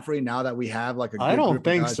McCaffrey now that we have like a good I don't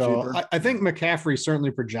think so. Cheaper? I think McCaffrey certainly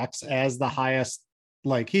projects as the highest.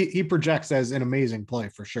 Like he projects as an amazing play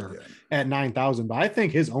for sure at 9,000, but I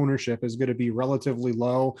think his ownership is going to be relatively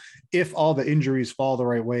low if all the injuries fall the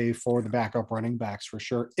right way for the backup running backs for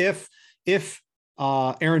sure. If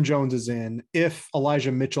Aaron Jones is in, if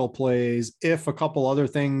Elijah Mitchell plays, if a couple other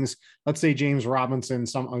things, let's say James Robinson,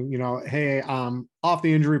 hey, off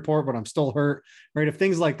the injury report, but I'm still hurt, right? If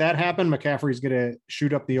things like that happen, McCaffrey's going to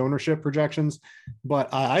shoot up the ownership projections.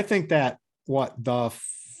 But I think that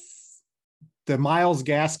the Myles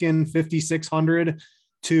Gaskin 5,600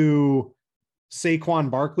 to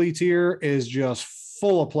Saquon Barkley tier is just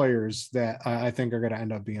full of players that I think are going to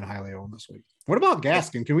end up being highly owned this week. What about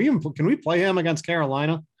Gaskin? Can we play him against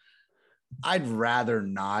Carolina? I'd rather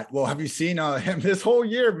not. Well, have you seen him this whole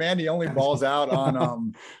year, man? He only balls out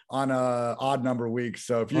on odd number weeks.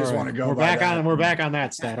 So if you just want to go, we're back on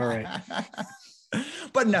that stat. All right.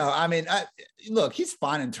 But no, I mean, look, he's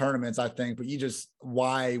fine in tournaments, I think, but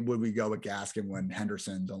why would we go with Gaskin when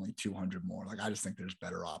Henderson's only 200 more? Like, I just think there's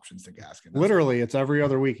better options to Gaskin. Literally, it's every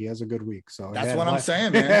other week. He has a good week. So that's what I'm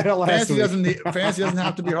saying, man. Fantasy doesn't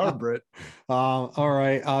have to be hard, Britt. All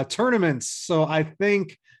right. Tournaments. So I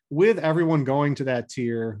think with everyone going to that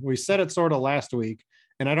tier, we said it sort of last week,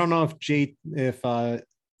 and I don't know if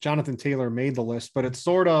Jonathan Taylor made the list, but it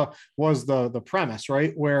sort of was the premise,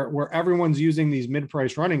 right? Where everyone's using these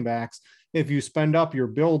mid-price running backs. If you spend up, your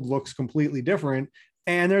build looks completely different.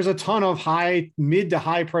 And there's a ton of mid to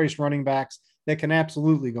high price running backs that can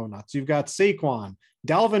absolutely go nuts. You've got Saquon,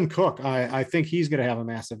 Dalvin Cook. I think he's going to have a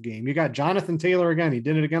massive game. You got Jonathan Taylor again. He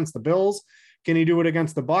did it against the Bills. Can he do it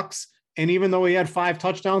against the Bucks? And even though he had 5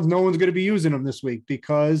 touchdowns, no one's going to be using him this week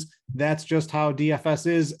because that's just how DFS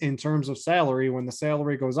is in terms of salary. When the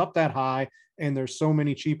salary goes up that high and there's so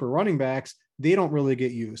many cheaper running backs, they don't really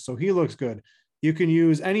get used. So he looks good. You can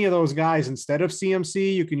use any of those guys instead of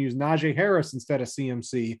CMC. You can use Najee Harris instead of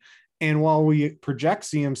CMC. And while we project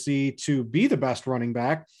CMC to be the best running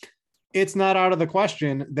back, it's not out of the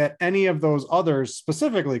question that any of those others,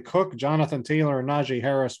 specifically Cook, Jonathan Taylor, and Najee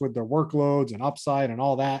Harris with their workloads and upside and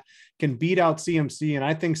all that, can beat out CMC. And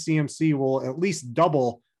I think CMC will at least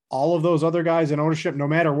double all of those other guys in ownership, no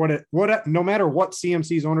matter what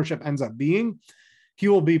CMC's ownership ends up being. He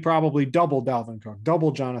will be probably double Dalvin Cook,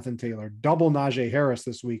 double Jonathan Taylor, double Najee Harris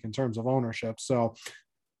this week in terms of ownership. So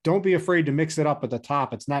don't be afraid to mix it up at the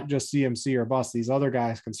top. It's not just CMC or bust. These other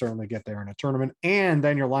guys can certainly get there in a tournament. And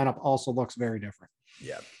then your lineup also looks very different.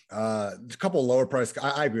 Yeah. A couple lower price.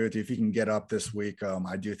 I agree with you. If you can get up this week,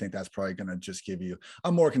 I do think that's probably going to just give you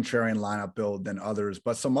a more contrarian lineup build than others.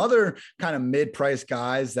 But some other kind of mid-price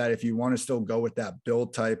guys that if you want to still go with that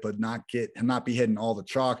build type, but not be hitting all the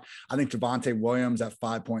chalk, I think Javonte Williams at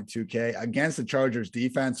 5.2K against the Chargers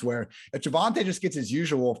defense, where if Javonte just gets his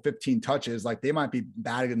usual 15 touches, like they might be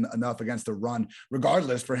bad enough against the run,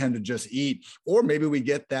 regardless, for him to just eat. Or maybe we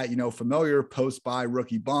get that, familiar post-bye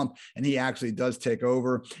rookie bump, and he actually does take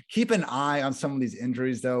over. Keep an eye on some of these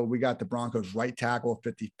injuries, though. We got the Broncos right tackle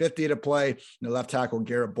 50-50 to play. And the left tackle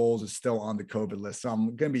Garrett Bowles is still on the COVID list. So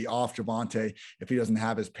I'm going to be off Javonte if he doesn't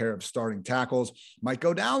have his pair of starting tackles. Might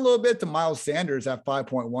go down a little bit to Miles Sanders at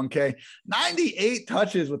 5.1K. 98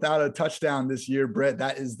 touches without a touchdown this year, Britt.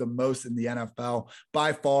 That is the most in the NFL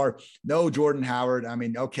by far. No Jordan Howard. I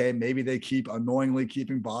mean, okay, maybe they keep annoyingly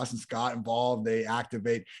keeping Boston Scott involved. They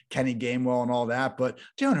activate Kenny Gainwell and all that. But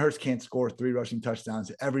Jalen Hurts can't score 3 rushing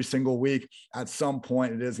touchdowns every every single week. At some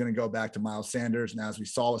point, it is going to go back to Miles Sanders. And as we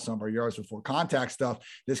saw with some of our yards before contact stuff,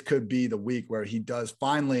 this could be the week where he does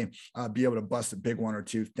finally be able to bust a big one or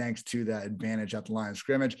two, thanks to that advantage at the line of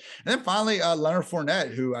scrimmage. And then finally, Leonard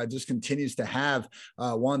Fournette, who just continues to have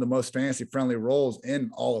one of the most fantasy-friendly roles in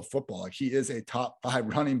all of football. Like, he is a top 5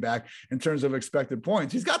 running back in terms of expected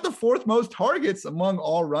points. He's got the 4th most targets among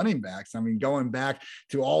all running backs. I mean, going back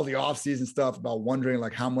to all the offseason stuff about wondering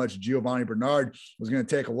like how much Giovanni Bernard was going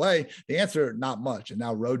to take away, the answer, not much. And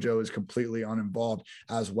now Rojo is completely uninvolved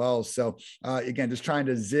as well. So again, just trying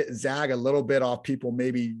to zag a little bit off people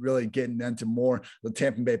maybe really getting into more the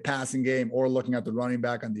Tampa Bay passing game or looking at the running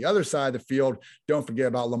back on the other side of the field. Don't forget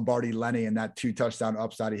about Lombardi Lenny and that 2 touchdown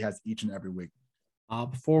upside he has each and every week.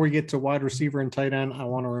 Before we get to wide receiver and tight end, I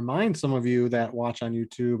want to remind some of you that watch on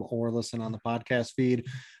YouTube or listen on the podcast feed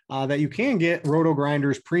that you can get Roto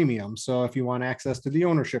Grinders Premium. So if you want access to the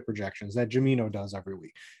ownership projections that Jamino does every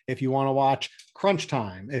week, if you want to watch Crunch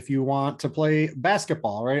Time, if you want to play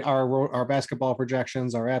basketball, right? Our basketball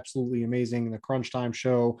projections are absolutely amazing. The Crunch Time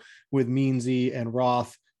show with Meansy and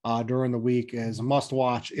Roth during the week is a must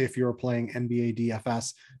watch if you're playing NBA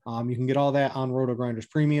DFS. You can get all that on Roto Grinders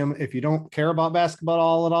Premium. If you don't care about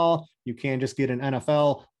basketball at all, you can just get an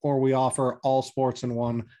NFL, or we offer all sports in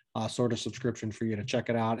one sort of subscription for you to check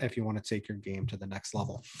it out if you want to take your game to the next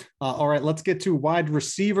level. All right, let's get to wide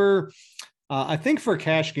receiver. I think for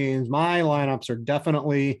cash games, my lineups are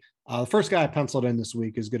definitely the first guy I penciled in this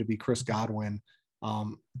week is going to be Chris Godwin.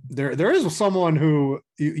 There is someone who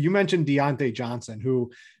you mentioned, Deontay Johnson,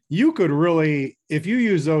 who you could really, if you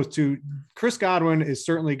use those two, Chris Godwin is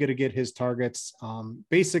certainly going to get his targets.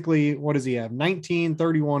 Basically, what does he have? 19,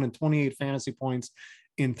 31, and 28 fantasy points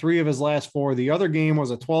in 3 of his last 4. The other game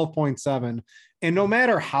was a 12.7. And no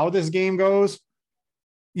matter how this game goes,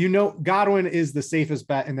 Godwin is the safest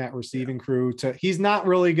bet in that receiving crew. He's not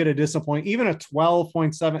really going to disappoint. Even a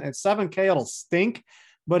 12.7 at 7K, it'll stink,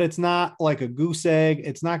 but it's not like a goose egg.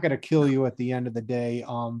 It's not going to kill you at the end of the day.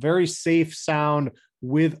 Very safe, sound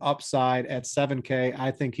with upside at 7K. I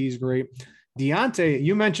think he's great. Deontay,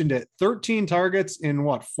 you mentioned it, 13 targets in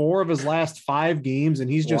 4 of his last 5 games, and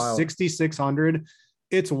he's just 6,600.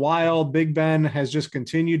 It's wild. Big Ben has just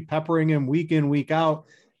continued peppering him week in, week out.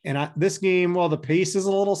 And this game, while the pace is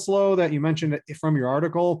a little slow that you mentioned from your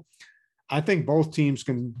article, I think both teams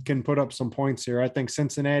can put up some points here. I think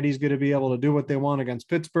Cincinnati's going to be able to do what they want against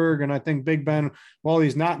Pittsburgh. And I think Big Ben, while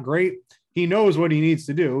he's not great, he knows what he needs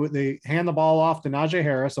to do. They hand the ball off to Najee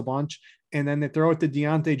Harris a bunch, and then they throw it to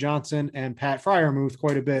Deontay Johnson and Pat Freiermuth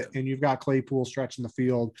quite a bit. And you've got Claypool stretching the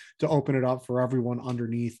field to open it up for everyone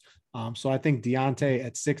underneath. So I think Deontay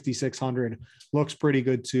at 6,600 looks pretty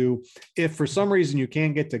good too. If for some reason you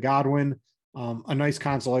can't get to Godwin, a nice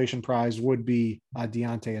consolation prize would be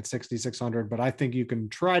Deontay at 6,600, but I think you can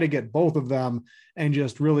try to get both of them and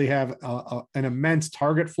just really have an immense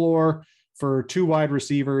target floor for 2 wide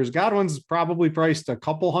receivers. Godwin's probably priced a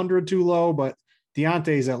couple hundred too low, but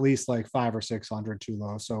Deontay's at least like 500 or 600 too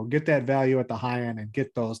low. So get that value at the high end and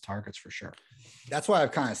get those targets for sure. That's why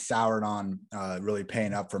I've kind of soured on really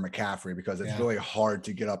paying up for McCaffrey, because it's really hard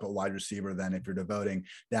to get up at wide receiver than if you're devoting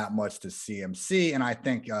that much to CMC. And I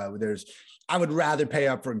think I would rather pay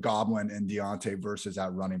up for Godwin and Deontay versus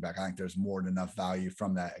at running back. I think there's more than enough value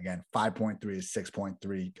from that. Again, 5.3 to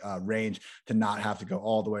 6.3 range to not have to go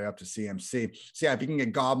all the way up to CMC. So yeah, if you can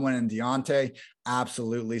get Godwin and Deontay,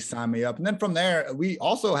 absolutely sign me up. And then from there, we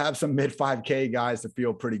also have some mid 5K guys to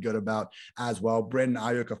feel pretty good about as well. Brandon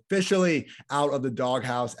Ayuk officially out of the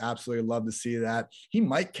doghouse. Absolutely love to see that. He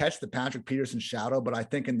might catch the Patrick Peterson shadow, but I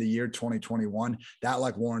think in the year 2021,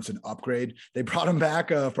 that warrants an upgrade. They brought him back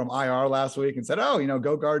from IR last week and said,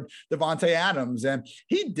 go guard Devontae Adams. And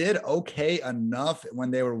he did okay enough when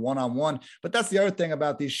they were one-on-one. But that's the other thing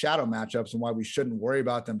about these shadow matchups and why we shouldn't worry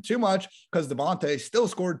about them too much, because Devontae still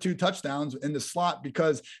scored 2 touchdowns in the slot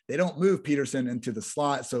because they don't move Peterson into the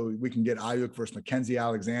slot. So we can get Ayuk versus Mackenzie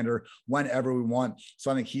Alexander whenever we want. So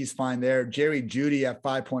I think he's fine there. Jerry Jeudy at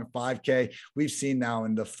 5.5K. We've seen now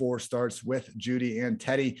in the 4 starts with Jeudy and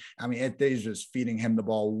Teddy. I mean, they're just feeding him the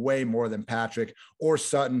ball way more than Patrick or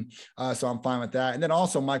Sutton. So I'm fine with that. And then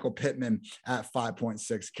also Michael Pittman at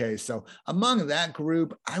 5.6K. So among that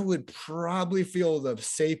group, I would probably feel the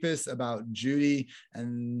safest about Jeudy.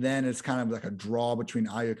 And then it's kind of like a draw between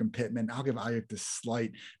Ayuk and Pittman. I'll give Ayuk the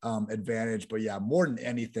slight advantage. But yeah, more than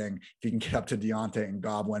anything, if you can get up to Deontay and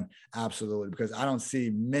Godwin, absolutely. Because I don't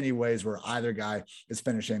see many ways where either guy is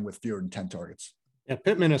finishing with fewer than 10 targets. Yeah,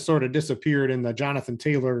 Pittman has sort of disappeared in the Jonathan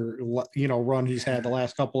Taylor, run he's had the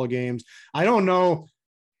last couple of games. I don't know.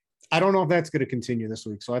 I don't know if that's going to continue this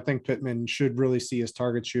week. So I think Pittman should really see his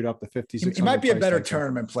target shoot up to 56. He might be a better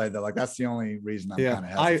tournament play though. Like that's the only reason I'm kind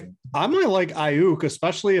of hesitant. I might like Ayuk,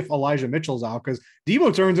 especially if Elijah Mitchell's out, because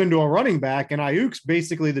Debo turns into a running back and Ayuk's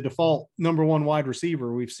basically the default number one wide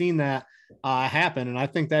receiver. We've seen that happen. And I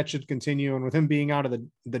think that should continue. And with him being out of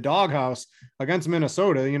the doghouse against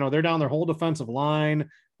Minnesota, they're down their whole defensive line.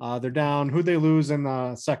 They're down who they lose in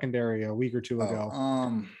the secondary a week or two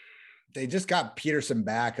ago. They just got Peterson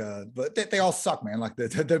back, but they all suck, man. Like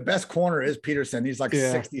the best corner is Peterson. He's like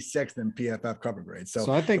 66th in PFF cover grade.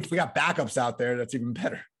 So I think if we got backups out there, that's even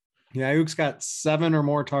better. Yeah, Ayuk's got 7 or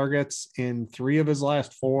more targets in 3 of his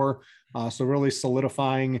last 4. So really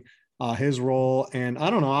solidifying his role. And I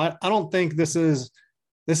don't know. I don't think this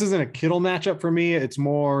isn't a Kittle matchup for me. It's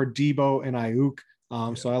more Debo and Ayuk.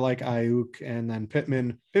 So I like Ayuk, and then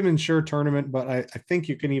Pittman sure tournament, but I think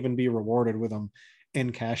you can even be rewarded with him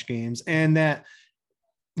in cash games. And that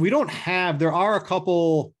there are a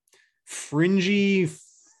couple fringy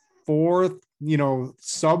fourth,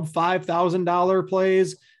 sub $5,000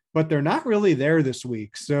 plays, but they're not really there this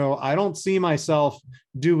week. So I don't see myself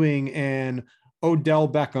doing an Odell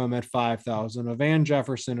Beckham at 5,000, a Van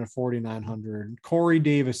Jefferson at 4,900, Corey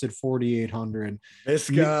Davis at 4,800.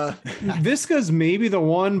 Visca's maybe the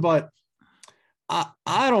one, but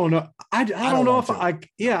I don't know. I don't know if I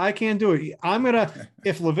can't do it.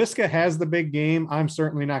 If LaVisca has the big game, I'm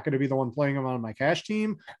certainly not going to be the one playing him on my cash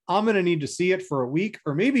team. I'm going to need to see it for a week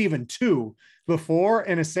or maybe even 2 before,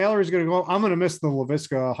 and his salary is going to go. I'm going to miss the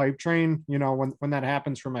LaVisca hype train, when that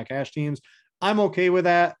happens for my cash teams. I'm okay with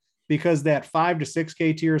that because that 5 to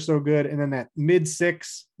 6K tier is so good. And then that mid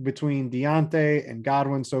 6 between Deontay and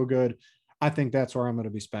Godwin, so good. I think that's where I'm going to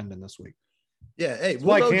be spending this week. Yeah, hey,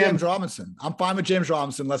 we'll go James Robinson. I'm fine with James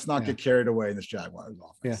Robinson. Let's not get carried away in this Jaguars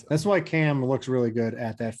offense. Yeah, that's why Cam looks really good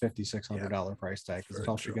at that $5,600 price tag, because it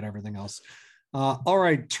helps you get everything else. All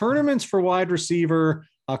right, tournaments for wide receiver.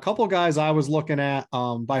 A couple guys I was looking at.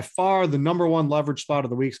 By far, the number one leverage spot of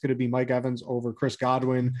the week is going to be Mike Evans over Chris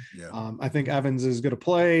Godwin. Yeah. I think Evans is going to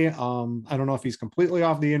play. I don't know if he's completely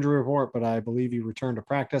off the injury report, but I believe he returned to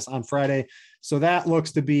practice on Friday. So that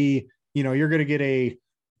looks to be, you're going to get a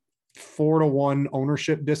 4-to-1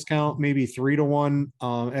 ownership discount, maybe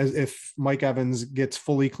 3-to-1, as if Mike Evans gets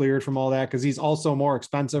fully cleared from all that, because he's also more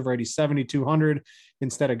expensive, right? He's 7,200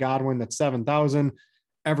 instead of Godwin, that's 7,000.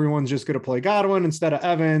 Everyone's just going to play Godwin instead of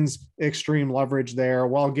Evans. Extreme leverage there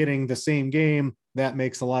while getting the same game. That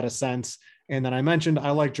makes a lot of sense. And then I mentioned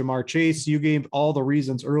I like Jamar Chase. You gave all the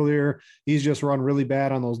reasons earlier. He's just run really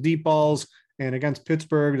bad on those deep balls. And against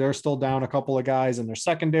Pittsburgh, they're still down a couple of guys in their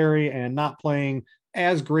secondary and not playing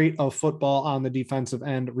as great of football on the defensive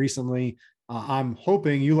end recently. I'm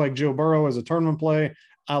hoping you like Joe Burrow as a tournament play.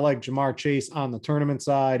 I like Jamar Chase on the tournament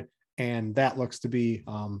side, and that looks to be,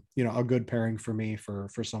 a good pairing for me for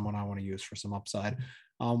someone I want to use for some upside.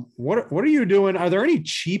 What are you doing? Are there any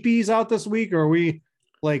cheapies out this week? Or are we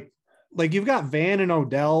like you've got Van and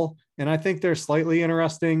Odell, and I think they're slightly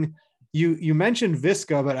interesting. You mentioned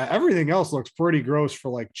Visca, but everything else looks pretty gross for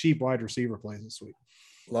like cheap wide receiver plays this week.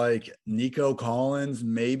 Like Nico Collins,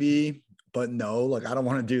 maybe, but no, like I don't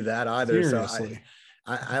want to do that either. Seriously. So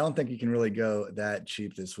I don't think you can really go that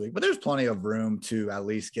cheap this week, but there's plenty of room to at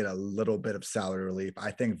least get a little bit of salary relief. I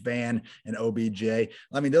think Van and OBJ,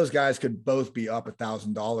 those guys could both be up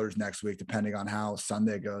 $1,000 next week, depending on how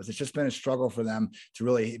Sunday goes. It's just been a struggle for them to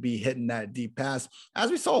really be hitting that deep pass. As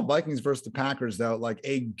we saw Vikings versus the Packers, though, like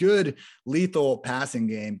a good lethal passing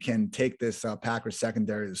game can take this Packers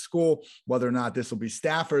secondary to school. Whether or not this will be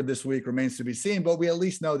Stafford this week remains to be seen, but we at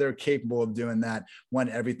least know they're capable of doing that when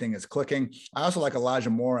everything is clicking. I also like Elijah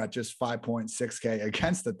Moore at just 5.6K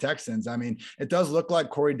against the Texans. It does look like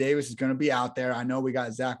Corey Davis is going to be out there. I know we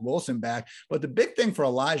got Zach Wilson back, but the big thing for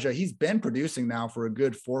Elijah, he's been producing now for a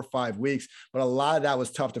good 4 or 5 weeks, but a lot of that was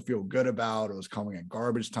tough to feel good about. It was coming at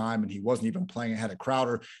garbage time, and he wasn't even playing ahead of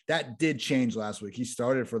Crowder. That did change last week. He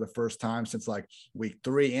started for the first time since like week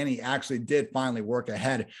 3, and he actually did finally work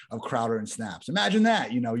ahead of Crowder in snaps. Imagine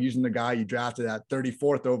that, using the guy you drafted at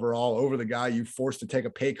 34th overall over the guy you forced to take a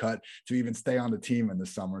pay cut to even stay on the team in the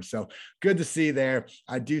summer. So good to see there.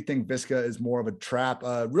 I do think Visca is more of a trap.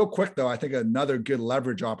 Real quick though, I think another good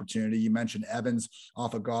leverage opportunity. You mentioned Evans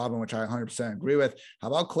off of Godwin, which I 100% agree with. How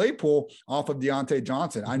about Claypool off of Deontay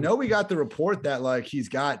Johnson? I know we got the report that like he's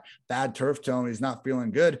got bad turf toe, he's not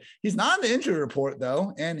feeling good. He's not in the injury report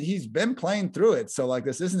though, and he's been playing through it. So like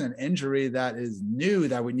this isn't an injury that is new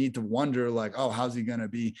that we need to wonder like, oh, how's he going to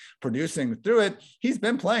be producing through it? He's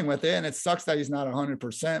been playing with it, and it sucks that he's not 100%.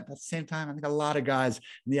 But at the same time, I think a lot of guys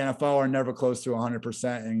in the NFL are never close to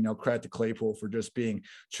 100%. And, credit to Claypool for just being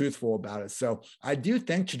truthful about it. So I do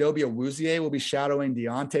think Chidobe Awuzie will be shadowing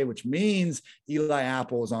Deontay, which means Eli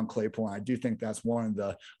Apple is on Claypool. And I do think that's one of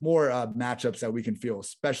the more matchups that we can feel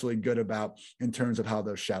especially good about in terms of how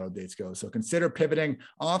those shadow dates go. So consider pivoting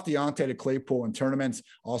off Deontay to Claypool in tournaments,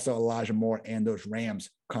 also Elijah Moore and those Rams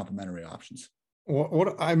complementary options.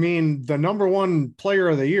 The number one player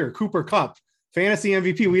of the year, Cooper Kupp, fantasy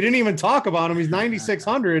MVP. We didn't even talk about him. He's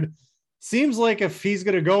 9,600. Seems like if he's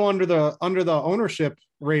going to go under the ownership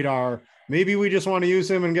radar, maybe we just want to use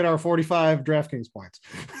him and get our 45 DraftKings points.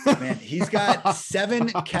 Man, he's got 7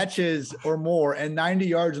 catches or more and 90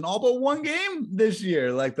 yards in all but one game this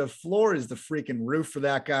year. Like, the floor is the freaking roof for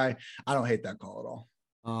that guy. I don't hate that call at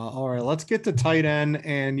all. All right, let's get to tight end.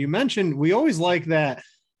 And you mentioned we always like that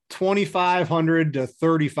 $2,500 to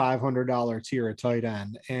 $3,500 tier at tight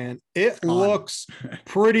end, and it looks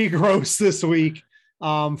pretty gross this week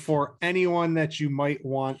for anyone that you might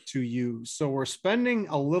want to use. So we're spending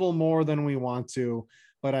a little more than we want to,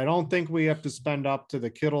 but I don't think we have to spend up to the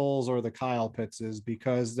Kittles or the Kyle Pittses,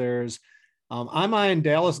 because there's I'm eyeing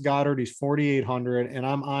Dallas Goedert, he's 4,800, and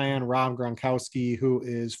I'm eyeing Rob Gronkowski, who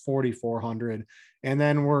is 4,400. And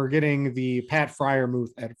then we're getting the Pat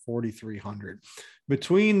Freiermuth at 4,300.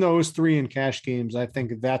 Between those three in cash games, I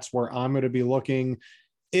think that's where I'm going to be looking.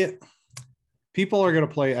 People are going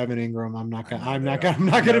to play Evan Ingram. I'm not going to be that guy. I'm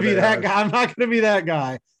not going to be that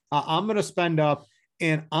guy. I'm going to spend up,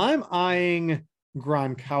 and I'm eyeing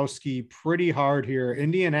Gronkowski pretty hard here.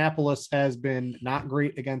 Indianapolis has been not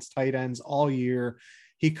great against tight ends all year.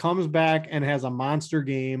 He comes back and has a monster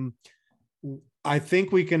game. I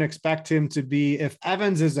think we can expect him to be, if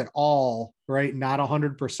Evans is at all, right, not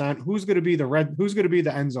 100%, who's going to be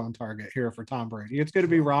the end zone target here for Tom Brady? It's going to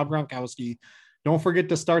be Rob Gronkowski. Don't forget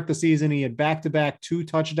to start the season. He had back-to-back 2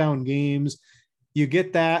 touchdown games. You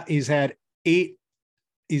get that. He's had 8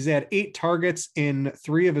 targets in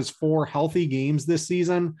 3 of his 4 healthy games this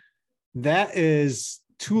season. That is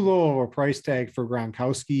too low of a price tag for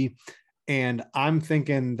Gronkowski. And I'm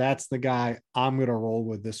thinking that's the guy I'm going to roll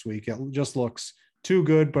with this week. It just looks too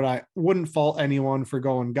good, but I wouldn't fault anyone for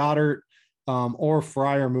going Goddard or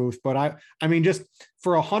Freiermuth. But I mean, just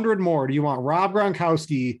for 100 more, do you want Rob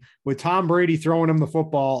Gronkowski with Tom Brady throwing him the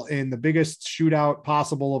football in the biggest shootout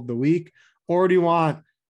possible of the week? Or do you want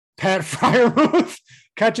Pat Freiermuth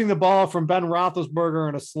catching the ball from Ben Roethlisberger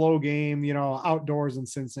in a slow game, outdoors in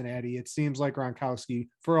Cincinnati? It seems like Gronkowski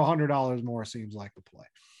for $100 more seems like the play.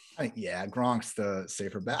 Yeah, Gronk's the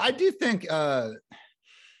safer bet. I do think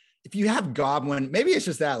if you have Godwin, maybe it's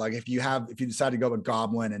just that, like, if you decide to go with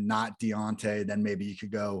Godwin and not Deontay, then maybe you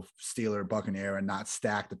could go Steeler, Buccaneer and not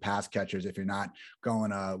stack the pass catchers if you're not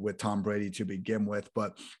going with Tom Brady to begin with.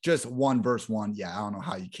 But just 1 versus 1, yeah, I don't know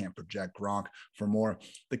how you can't project Gronk for more.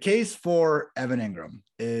 The case for Evan Ingram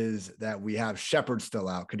is that we have Shepard still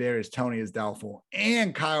out, Kadarius Toney is doubtful,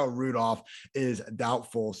 and Kyle Rudolph is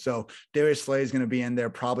doubtful. So Darius Slay is going to be in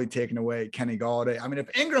there, probably taking away Kenny Golladay. I mean,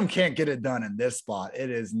 if Ingram can't get it done in this spot,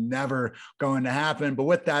 it is never going to happen. But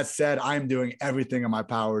with that said, I'm doing everything in my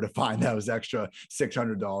power to find those extra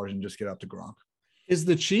 $600 and just get up to Gronk. Is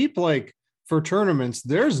the cheap, like, for tournaments,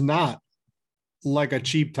 there's not like a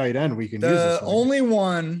cheap tight end we can use. The only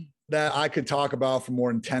one that I could talk about for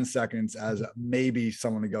more than 10 seconds as maybe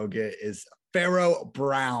someone to go get is Pharaoh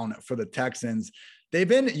Brown for the Texans. They've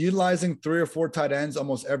been utilizing 3 or 4 tight ends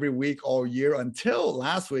almost every week all year until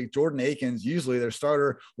last week. Jordan Akins, usually their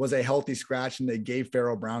starter, was a healthy scratch, and they gave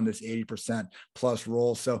Pharaoh Brown this 80% plus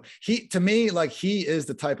role. So he is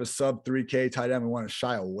the type of sub 3K tight end we want to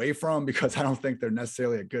shy away from, because I don't think they're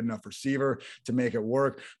necessarily a good enough receiver to make it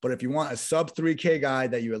work. But if you want a sub 3K guy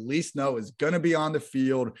that you at least know is going to be on the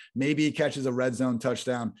field, maybe he catches a red zone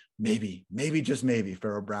touchdown, maybe, just maybe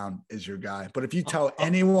Pharaoh Brown is your guy. But if you tell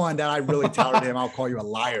anyone that I really touted him, I'll call you a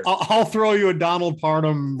liar. I'll throw you a Donald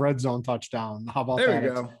Parham red zone touchdown. How about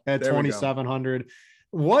there that at 2,700?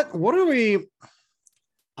 What are we?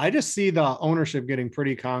 I just see the ownership getting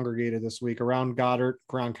pretty congregated this week around Goddard,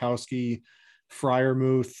 Gronkowski,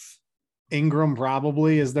 Freiermuth, Ingram.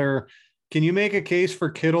 Probably can you make a case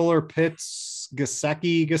for Kittle or Pitts,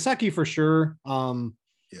 Gesicki for sure?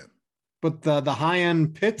 But the high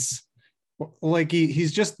end Pitts, like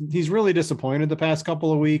he's really disappointed the past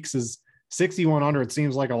couple of weeks. Is 6,100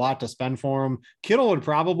 seems like a lot to spend for him. Kittle would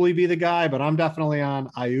probably be the guy, but I'm definitely on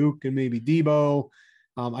Ayuk and maybe Debo.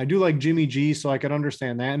 I do like Jimmy G, so I could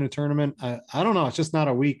understand that in a tournament. I don't know. It's just not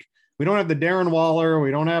a week. We don't have the Darren Waller.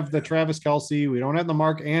 We don't have the Travis Kelce. We don't have the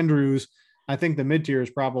Mark Andrews. I think the mid tier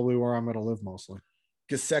is probably where I'm going to live mostly.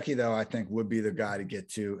 Gesicki, though, I think would be the guy to get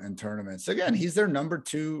to in tournaments. Again, he's their number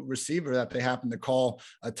 2 receiver that they happen to call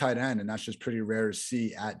a tight end, and that's just pretty rare to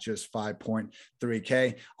see at just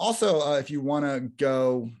 5.3K. Also, if you want to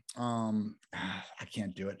go, I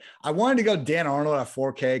can't do it. I wanted to go Dan Arnold at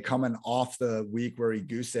 4K coming off the week where he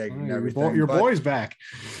goose egged and everything. Your boy's back.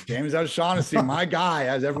 James O'Shaughnessy, my guy,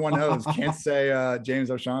 as everyone knows, can't say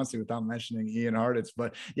James O'Shaughnessy without mentioning Ian Hartitz.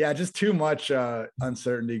 But yeah, just too much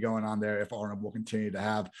uncertainty going on there if Arnold will continue to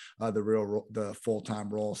have the full-time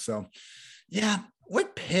role. So yeah,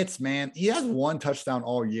 with Pitts, man, he has 1 touchdown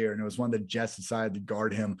all year, and it was when the Jets decided to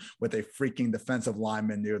guard him with a freaking defensive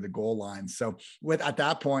lineman near the goal line. So at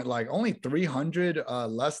that point, like only 300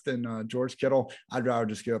 less than George Kittle, I'd rather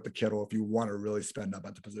just give up the Kittle if you want to really spend up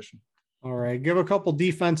at the position. All right, give a couple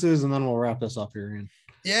defenses, and then we'll wrap this up here, Ian.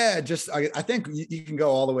 Yeah, I think you can go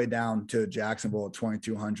all the way down to Jacksonville at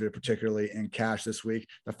 2,200, particularly in cash this week.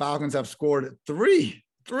 The Falcons have scored three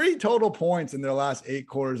total points in their last 8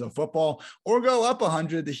 quarters of football, or go up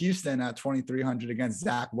 100 to Houston at 2,300 against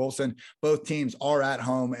Zach Wilson. Both teams are at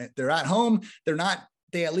home. They're at home.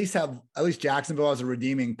 They at least Jacksonville has a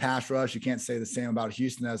redeeming pass rush. You can't say the same about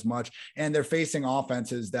Houston as much. And they're facing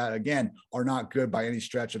offenses that, again, are not good by any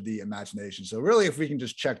stretch of the imagination. So really, if we can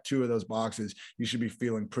just check 2 of those boxes, you should be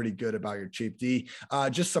feeling pretty good about your cheap D.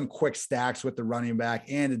 Just some quick stacks with the running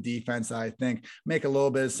back and the defense, I think, make a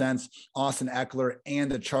little bit of sense. Austin Eckler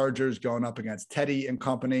and the Chargers going up against Teddy and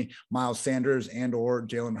company. Miles Sanders and or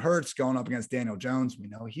Jalen Hurts going up against Daniel Jones. We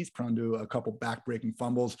know he's prone to a couple back-breaking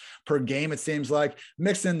fumbles per game, it seems like.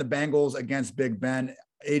 Mix in the Bengals against Big Ben,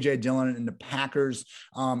 AJ Dillon and the Packers,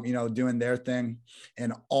 doing their thing.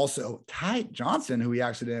 And also Ty Johnson, who we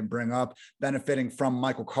actually didn't bring up, benefiting from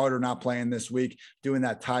Michael Carter not playing this week, doing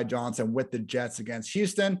that Ty Johnson with the Jets against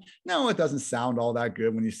Houston. No, it doesn't sound all that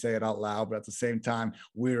good when you say it out loud, but at the same time,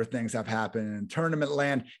 weirder things have happened in tournament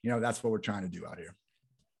land. That's what we're trying to do out here.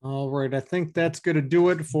 All right. I think that's going to do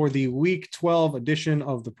it for the Week 12 edition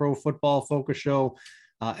of the Pro Football Focus Show.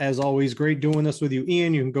 As always, great doing this with you,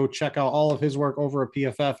 Ian. You can go check out all of his work over at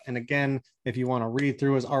PFF. And again, if you want to read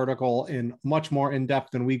through his article in much more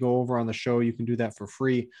in-depth than we go over on the show, you can do that for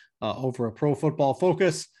free over at Pro Football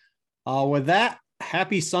Focus. With that,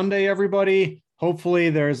 happy Sunday, everybody.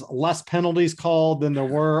 Hopefully there's less penalties called than there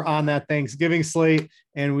were on that Thanksgiving slate,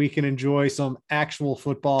 and we can enjoy some actual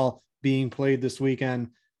football being played this weekend.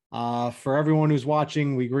 For everyone who's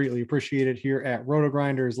watching, we greatly appreciate it here at Roto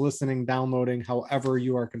Grinders, listening, downloading, however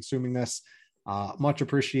you are consuming this. Much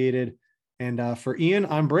appreciated. And for Ian,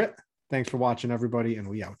 I'm Britt. Thanks for watching, everybody, and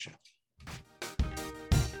we out you.